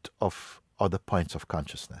orbit of other points of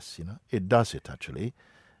consciousness. It does it actually.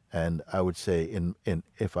 And I would say, in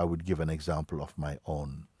if I would give an example of my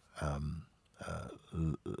own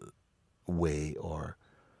way or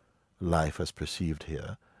life as perceived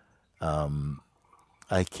here,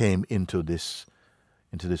 I came into this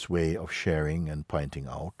way of sharing and pointing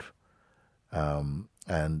out,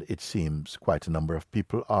 and it seems quite a number of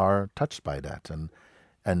people are touched by that,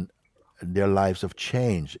 and their lives have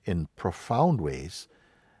changed in profound ways,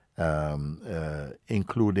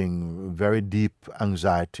 including very deep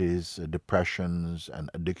anxieties, depressions, and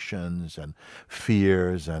addictions, and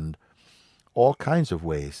fears, and all kinds of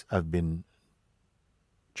ways have been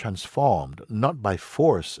transformed, not by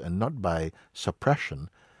force and not by suppression,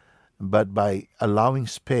 but by allowing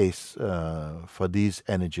space for these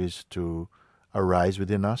energies to arise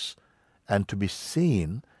within us and to be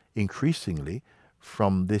seen increasingly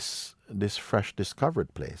from this fresh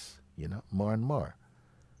discovered place, more and more.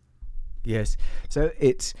 Yes. So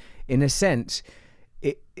it's, in a sense,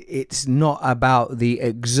 it's not about the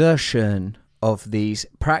exertion of these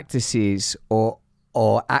practices or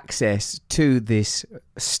access to this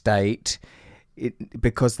state,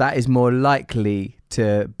 because that is more likely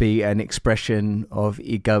to be an expression of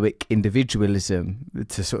egoic individualism,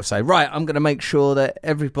 to sort of say, right, I'm going to make sure that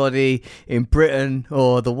everybody in Britain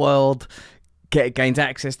or the world gains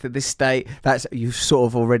access to this state. That's, you've sort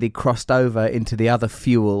of already crossed over into the other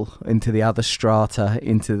fuel, into the other strata,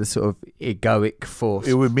 into the sort of egoic force.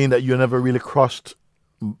 It would mean that you never really crossed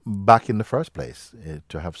back in the first place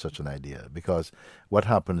to have such an idea, because what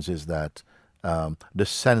happens is that the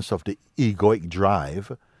sense of the egoic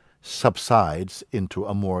drive subsides into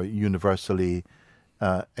a more universally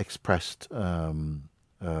expressed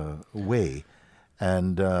way.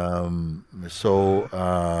 And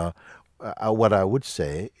so what I would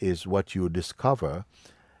say is, what you discover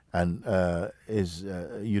and is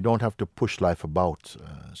you don't have to push life about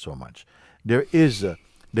so much. There is a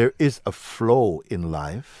flow in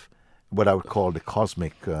life, what I would call the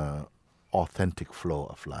cosmic authentic flow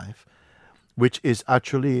of life, which is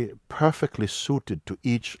actually perfectly suited to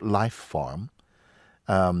each life form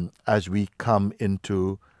as we come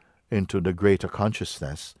into the greater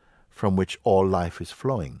consciousness from which all life is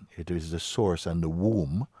flowing. It is the source and the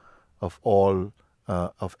womb of all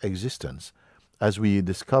of existence. As we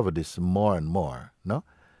discover this more and more,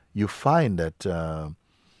 you find that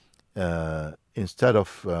instead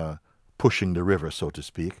of pushing the river, so to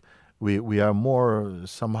speak, we are more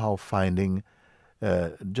somehow finding,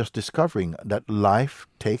 just discovering that life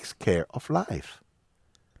takes care of life.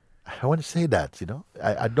 I want to say that,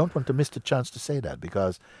 I don't want to miss the chance to say that,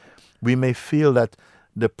 because we may feel that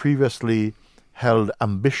the previously held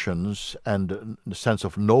ambitions and the sense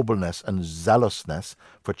of nobleness and zealousness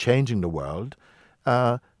for changing the world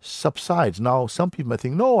subsides. Now, some people may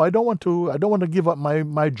think, no, I don't want to give up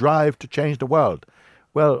my drive to change the world.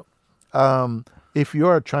 Well, if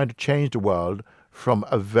you're trying to change the world from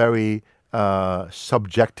a very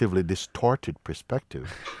subjectively distorted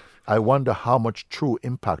perspective, I wonder how much true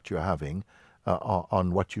impact you're having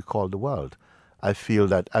on what you call the world. I feel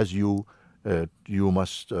that as you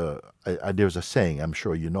must, there's a saying, I'm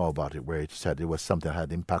sure you know about it, where it said it was something that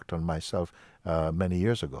had impact on myself many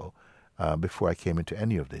years ago, before I came into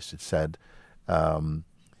any of this. It said, that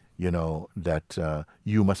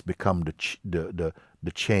you must become the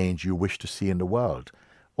change you wish to see in the world.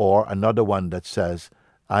 Or another one that says,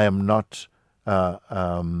 I am not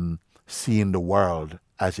seeing the world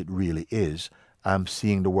as it really is. I'm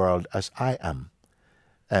seeing the world as I am.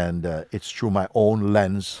 And it's through my own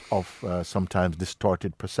lens of sometimes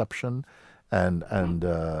distorted perception and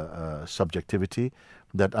subjectivity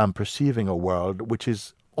that I'm perceiving a world which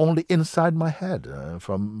is only inside my head.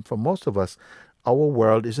 For most of us, our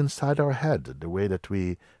world is inside our head. The way that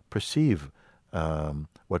we perceive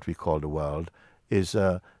what we call the world is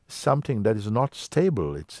something that is not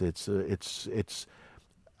stable. It's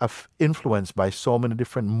influenced by so many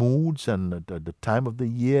different moods and the time of the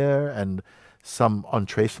year, and some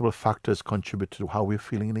untraceable factors contribute to how we're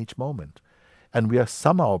feeling in each moment. And we are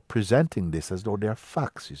somehow presenting this as though they're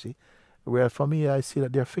facts, you see. Where for me, I see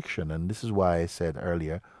that they're fiction. And this is why I said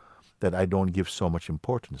earlier that I don't give so much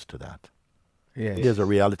importance to that. Yes. There's a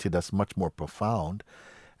reality that's much more profound,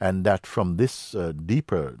 and that from this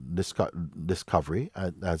deeper discovery,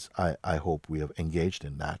 as I hope we have engaged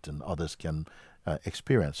in that and others can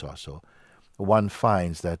experience also, one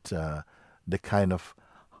finds that the kind of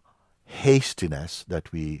hastiness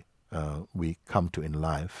that we come to in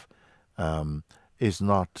life is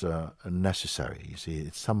not necessary. You see,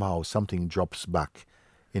 it's somehow something drops back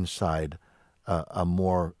inside a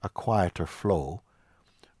quieter flow,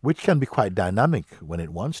 which can be quite dynamic when it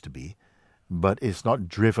wants to be, but it's not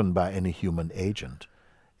driven by any human agent.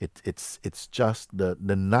 It's just the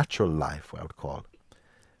natural life, I would call.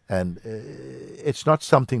 And it's not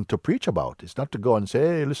something to preach about. It's not to go and say,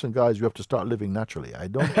 hey, listen, guys, you have to start living naturally. I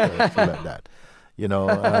don't feel like that.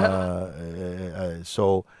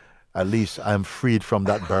 So at least I'm freed from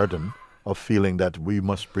that burden of feeling that we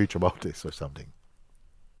must preach about this or something.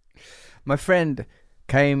 My friend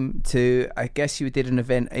came to, I guess you did an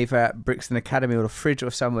event either at Brixton Academy or the Fridge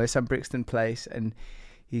or somewhere, some Brixton place, and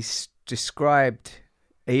he's described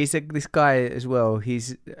He's this guy as well.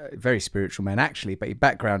 He's a very spiritual man, actually, but his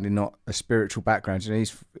background is not a spiritual background.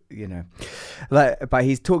 He's, but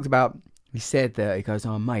he's talked about. He said that he goes,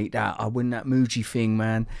 "Oh mate, I win that Mooji thing,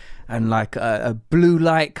 man, and like a blue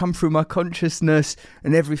light come through my consciousness,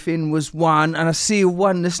 and everything was one, and I see a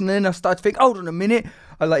oneness, and then I start to think, hold on a minute."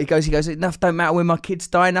 He goes, enough don't matter when my kids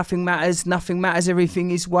die, nothing matters,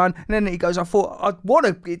 everything is one. And then he goes,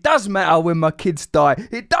 it does matter when my kids die.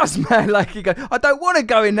 It does matter. Like he goes, I don't want to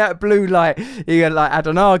go in that blue light. He had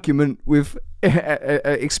an argument with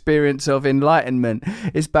experience of enlightenment.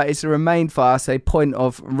 It's remained for us a point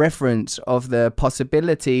of reference of the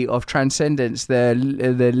possibility of transcendence, the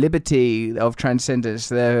liberty of transcendence,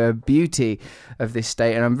 the beauty of this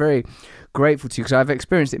state. And I'm very grateful to you, because I've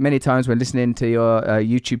experienced it many times when listening to your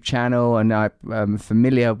YouTube channel, and I'm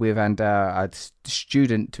familiar with and a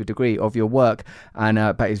student to a degree of your work, and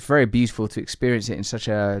but it's very beautiful to experience it in such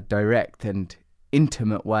a direct and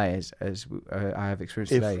intimate way as I have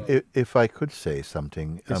experienced today. If I could say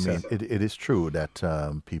something, Yes, I mean, sir. it is true that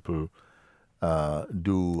people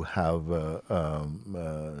do have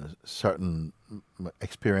certain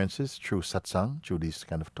experiences through satsang, through these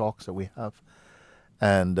kind of talks that we have.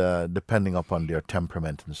 And depending upon their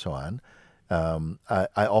temperament and so on,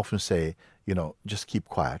 I often say, just keep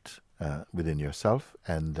quiet within yourself,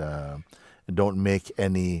 and don't make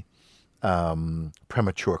any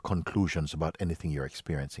premature conclusions about anything you're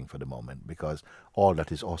experiencing for the moment, because all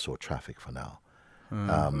that is also traffic for now.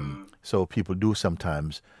 So people do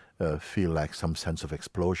sometimes feel like some sense of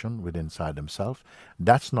explosion within inside themselves.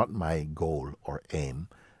 That's not my goal or aim,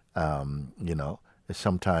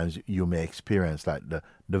 Sometimes you may experience like the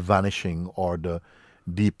vanishing or the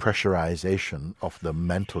depressurization of the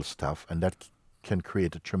mental stuff, and that can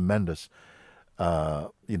create a tremendous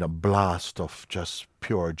blast of just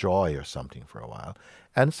pure joy or something for a while.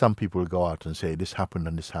 And some people go out and say this happened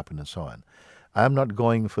and this happened and so on. I'm not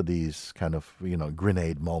going for these kind of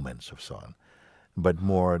grenade moments of so on, but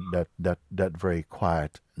more that very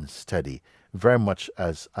quiet and steady, very much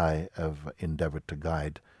as I have endeavored to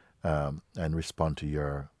guide and respond to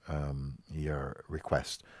your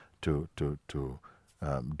request to do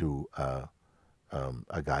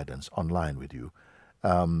a guidance online with you,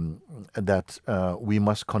 that we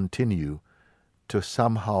must continue to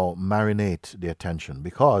somehow marinate the attention,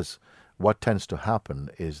 because what tends to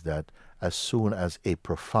happen is that as soon as a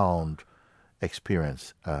profound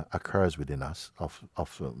experience occurs within us of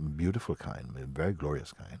a beautiful kind, a very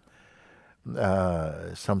glorious kind,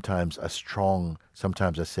 sometimes I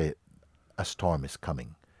say a storm is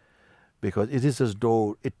coming, because it is as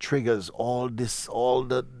though it triggers all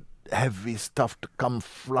the heavy stuff to come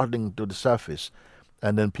flooding to the surface,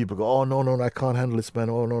 and then people go, oh no, I can't handle this, man.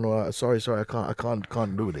 Oh no, sorry, I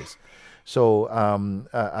can't do this. So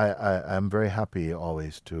I'm very happy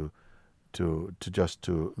always to just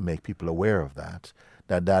to make people aware of that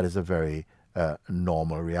is a very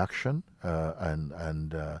normal reaction,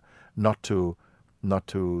 and not to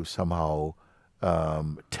somehow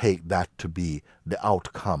take that to be the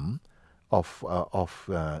outcome of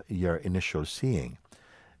your initial seeing,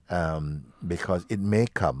 because it may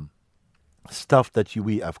come stuff that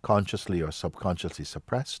we have consciously or subconsciously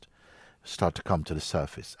suppressed start to come to the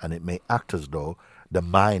surface, and it may act as though the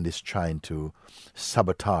mind is trying to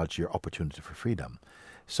sabotage your opportunity for freedom.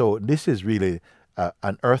 So this is really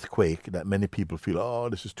an earthquake that many people feel, oh,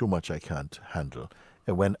 this is too much, I can't handle.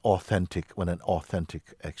 And when an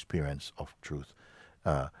authentic experience of truth,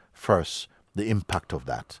 first, the impact of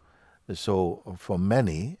that. So for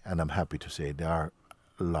many, and I'm happy to say there are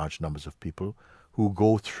large numbers of people who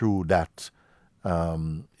go through that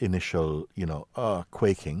initial,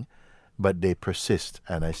 quaking, but they persist.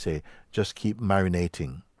 And I say, just keep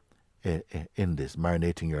marinating in this,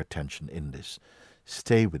 marinating your attention in this.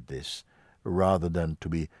 Stay with this, rather than to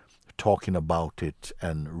be talking about it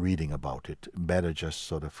and reading about it. Better just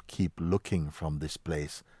sort of keep looking from this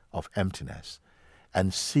place of emptiness,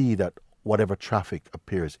 and see that whatever traffic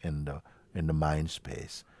appears in the mind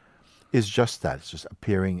space is just that. It's just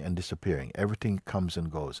appearing and disappearing. Everything comes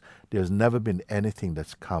and goes. There's never been anything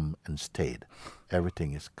that's come and stayed.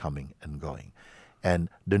 Everything is coming and going. And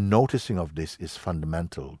the noticing of this is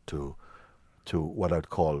fundamental to what I'd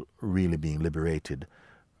call really being liberated.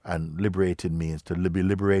 And liberated means to be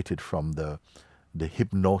liberated from the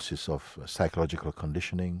hypnosis of psychological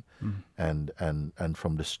conditioning, and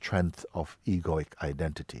from the strength of egoic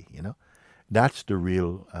identity. That's the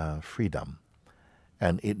real freedom.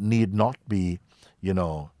 And it need not be,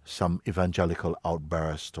 some evangelical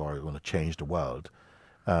outburst or going to change the world.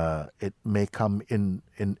 It may come in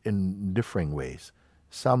differing ways.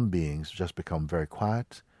 Some beings just become very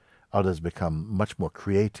quiet. Others become much more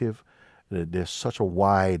creative. There's such a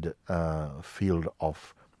wide field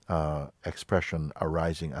of expression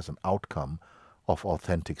arising as an outcome of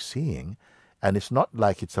authentic seeing. And it's not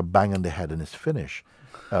like it's a bang on the head and it's finished.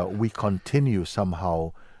 We continue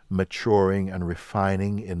somehow maturing and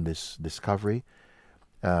refining in this discovery.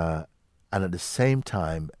 And at the same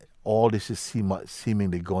time, all this is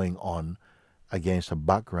seemingly going on against a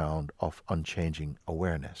background of unchanging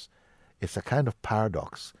awareness. It's a kind of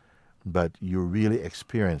paradox, but you really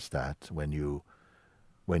experience that when you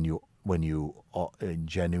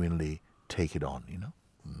genuinely take it on, you know.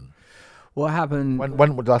 What happened?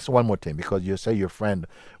 That's one more thing, because you say your friend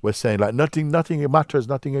was saying like nothing matters,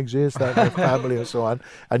 nothing exists, like my family and so on,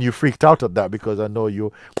 and you freaked out at that, because I know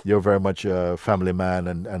you're very much a family man,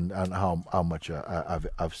 and how much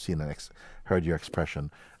I've seen and heard your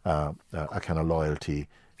expression, a kind of loyalty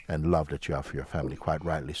and love that you have for your family, quite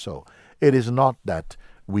rightly so. It is not that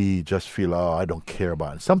we just feel, oh, I don't care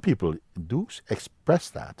about it. Some people do express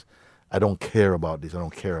that. I don't care about this, I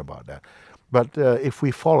don't care about that. But if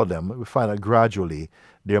we follow them, we find that gradually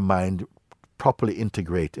their mind properly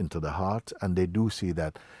integrate into the heart, and they do see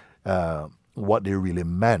that what they really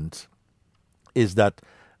meant is that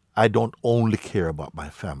I don't only care about my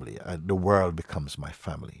family. The world becomes my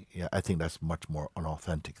family. Yeah, I think that's much more an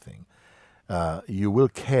authentic thing. You will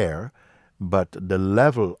care, but the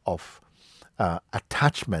level of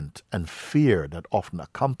attachment and fear that often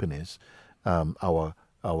accompanies our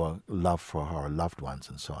love for our loved ones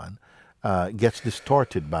and so on gets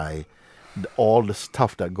distorted by all the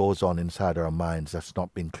stuff that goes on inside our minds that's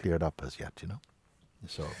not been cleared up as yet, you know.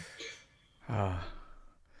 So,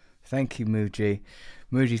 thank you, Mooji.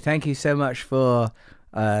 Mooji, thank you so much for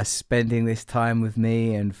spending this time with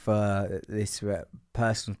me and for this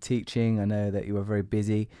personal teaching. I know that you were very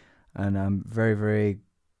busy, and I'm very, very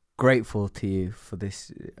grateful to you for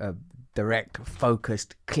this direct,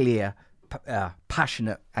 focused, clear,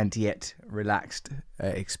 passionate and yet relaxed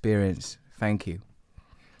experience. Thank you.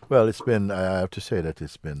 Well, it's been. I have to say that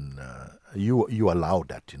it's been. You allowed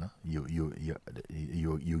that, you know.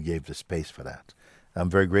 You gave the space for that. I'm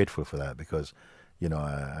very grateful for that, because, you know,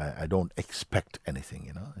 I don't expect anything.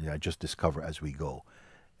 You know, I just discover as we go,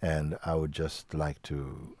 and I would just like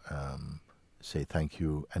to say thank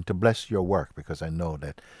you and to bless your work, because I know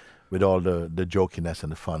that with all the jokiness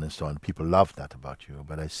and the fun and so on, people love that about you.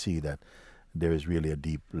 But I see that there is really a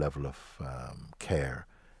deep level of care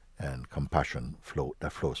and compassion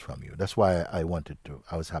that flows from you. That's why I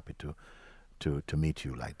was happy to meet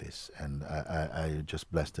you like this. And I just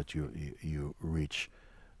blessed that you reach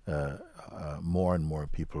more and more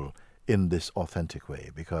people in this authentic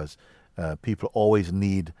way, because people always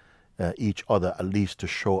need each other, at least to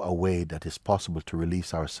show a way that it's possible to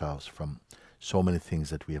release ourselves from so many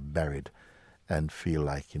things that we have buried and feel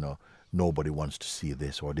like, you know, nobody wants to see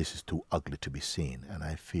this, or this is too ugly to be seen. And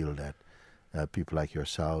I feel that people like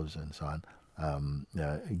yourselves and so on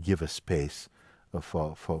give a space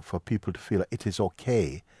for people to feel like it is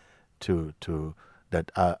okay to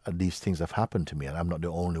that these things have happened to me, and I'm not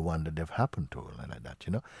the only one that they've happened to, like that,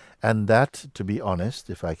 you know. And that, to be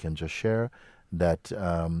honest, if I can just share that,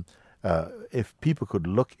 if people could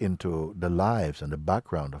look into the lives and the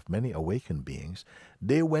background of many awakened beings,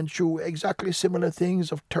 they went through exactly similar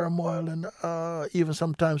things of turmoil and even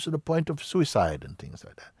sometimes to the point of suicide and things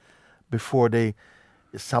like that, before they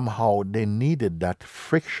needed that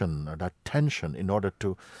friction or that tension in order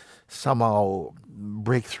to somehow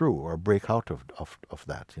break through or break out of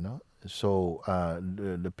that, you know. So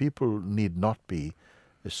the people need not be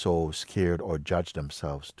so scared or judge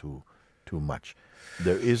themselves too much.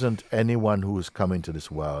 There isn't anyone who is coming to this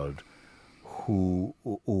world who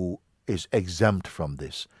is exempt from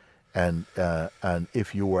this, and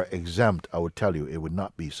if you were exempt, I would tell you it would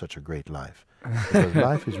not be such a great life, because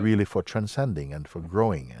life is really for transcending and for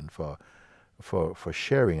growing and for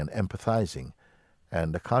sharing and empathizing,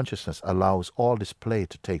 and the consciousness allows all this play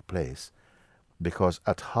to take place, because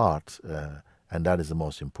at heart, and that is the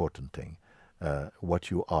most important thing, what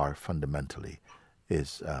you are fundamentally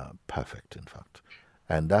is perfect, in fact.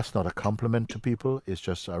 And that's not a compliment to people, it's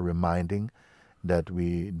just a reminding that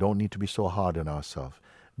we don't need to be so hard on ourselves.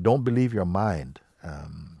 Don't believe your mind,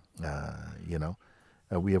 you know.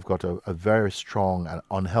 We have got a very strong and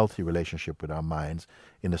unhealthy relationship with our minds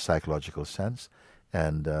in the psychological sense,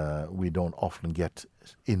 and we don't often get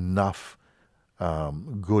enough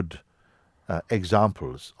good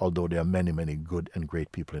examples, although there are many, many good and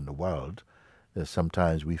great people in the world.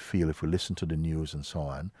 Sometimes we feel, if we listen to the news and so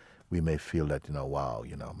on, we may feel that, you know, wow,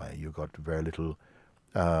 you know, you got very little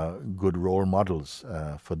good role models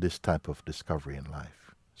for this type of discovery in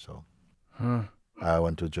life. So, I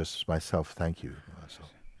want to just myself thank you. So.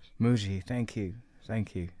 Mooji, thank you.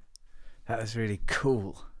 That was really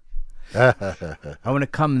cool. I want to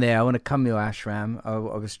come there. I want to come to your ashram. I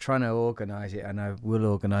was trying to organise it, and I will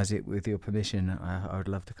organise it with your permission. I would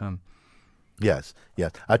love to come. Yes.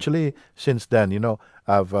 Actually, since then,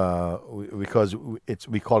 I've because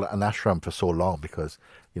we call it an ashram for so long, because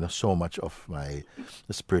so much of my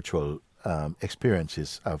spiritual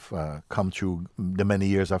experiences have come through the many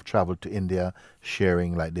years I've traveled to India,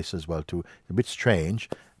 sharing like this as well too. A bit strange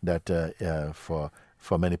that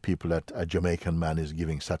for many people that a Jamaican man is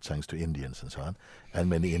giving satsangs to Indians and so on, and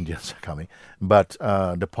many Indians are coming. But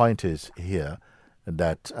the point is here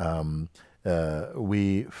that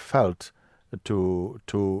we felt to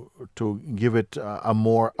give it a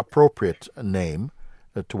more appropriate name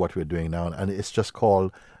to what we're doing now, and it's just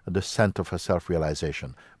called the Center for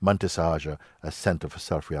Self-Realization, Manti Sahaja, a Center for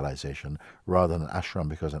Self-Realization, rather than an ashram,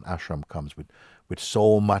 because an ashram comes with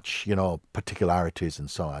so much particularities and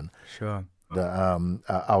so on. Sure.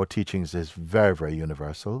 Our teachings is very, very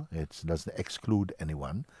universal. It doesn't exclude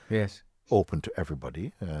anyone. Yes. Open to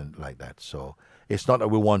everybody, and like that. So it's not that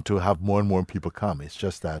we want to have more and more people come. It's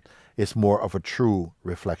just that it's more of a true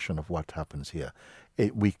reflection of what happens here.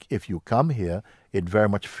 If you come here, it very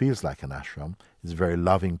much feels like an ashram. It's a very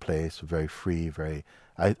loving place, very free, very.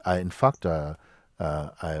 In fact, I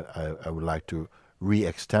would like to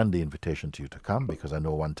re-extend the invitation to you to come, because I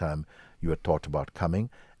know one time you had thought about coming,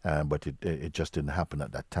 but it just didn't happen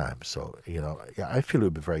at that time. So I feel it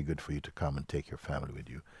would be very good for you to come and take your family with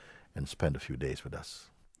you, and spend a few days with us.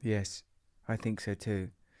 Yes, I think so too.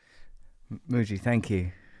 Mooji, thank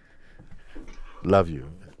you. Love you.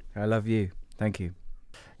 I love you. Thank you.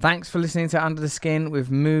 Thanks for listening to Under the Skin with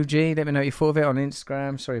Mooji. Let me know what you thought of it on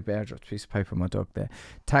Instagram. Sorry, Bear, I dropped a piece of paper on my dog there.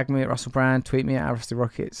 Tag me at Russell Brand. Tweet me at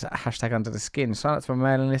 @RustyRockets. # Under the Skin. Sign up to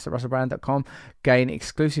my mailing list at russellbrand.com. Gain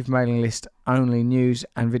exclusive mailing list only news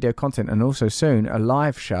and video content. And also soon, a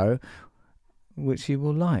live show which you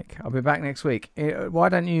will like. I'll be back next week. Why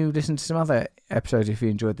don't you listen to some other episodes if you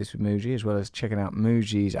enjoyed this with Mooji, as well as checking out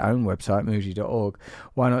Mooji's own website, mooji.org.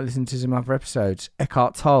 Why not listen to some other episodes?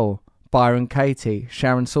 Eckhart Tolle, Byron Katie,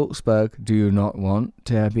 Sharon Salzberg. Do you not want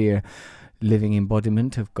to be a living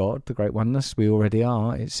embodiment of God, the great oneness? We already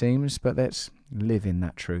are, it seems, but let's live in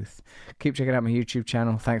that truth. Keep checking out my YouTube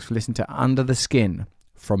channel. Thanks for listening to Under the Skin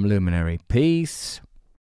from Luminary. Peace.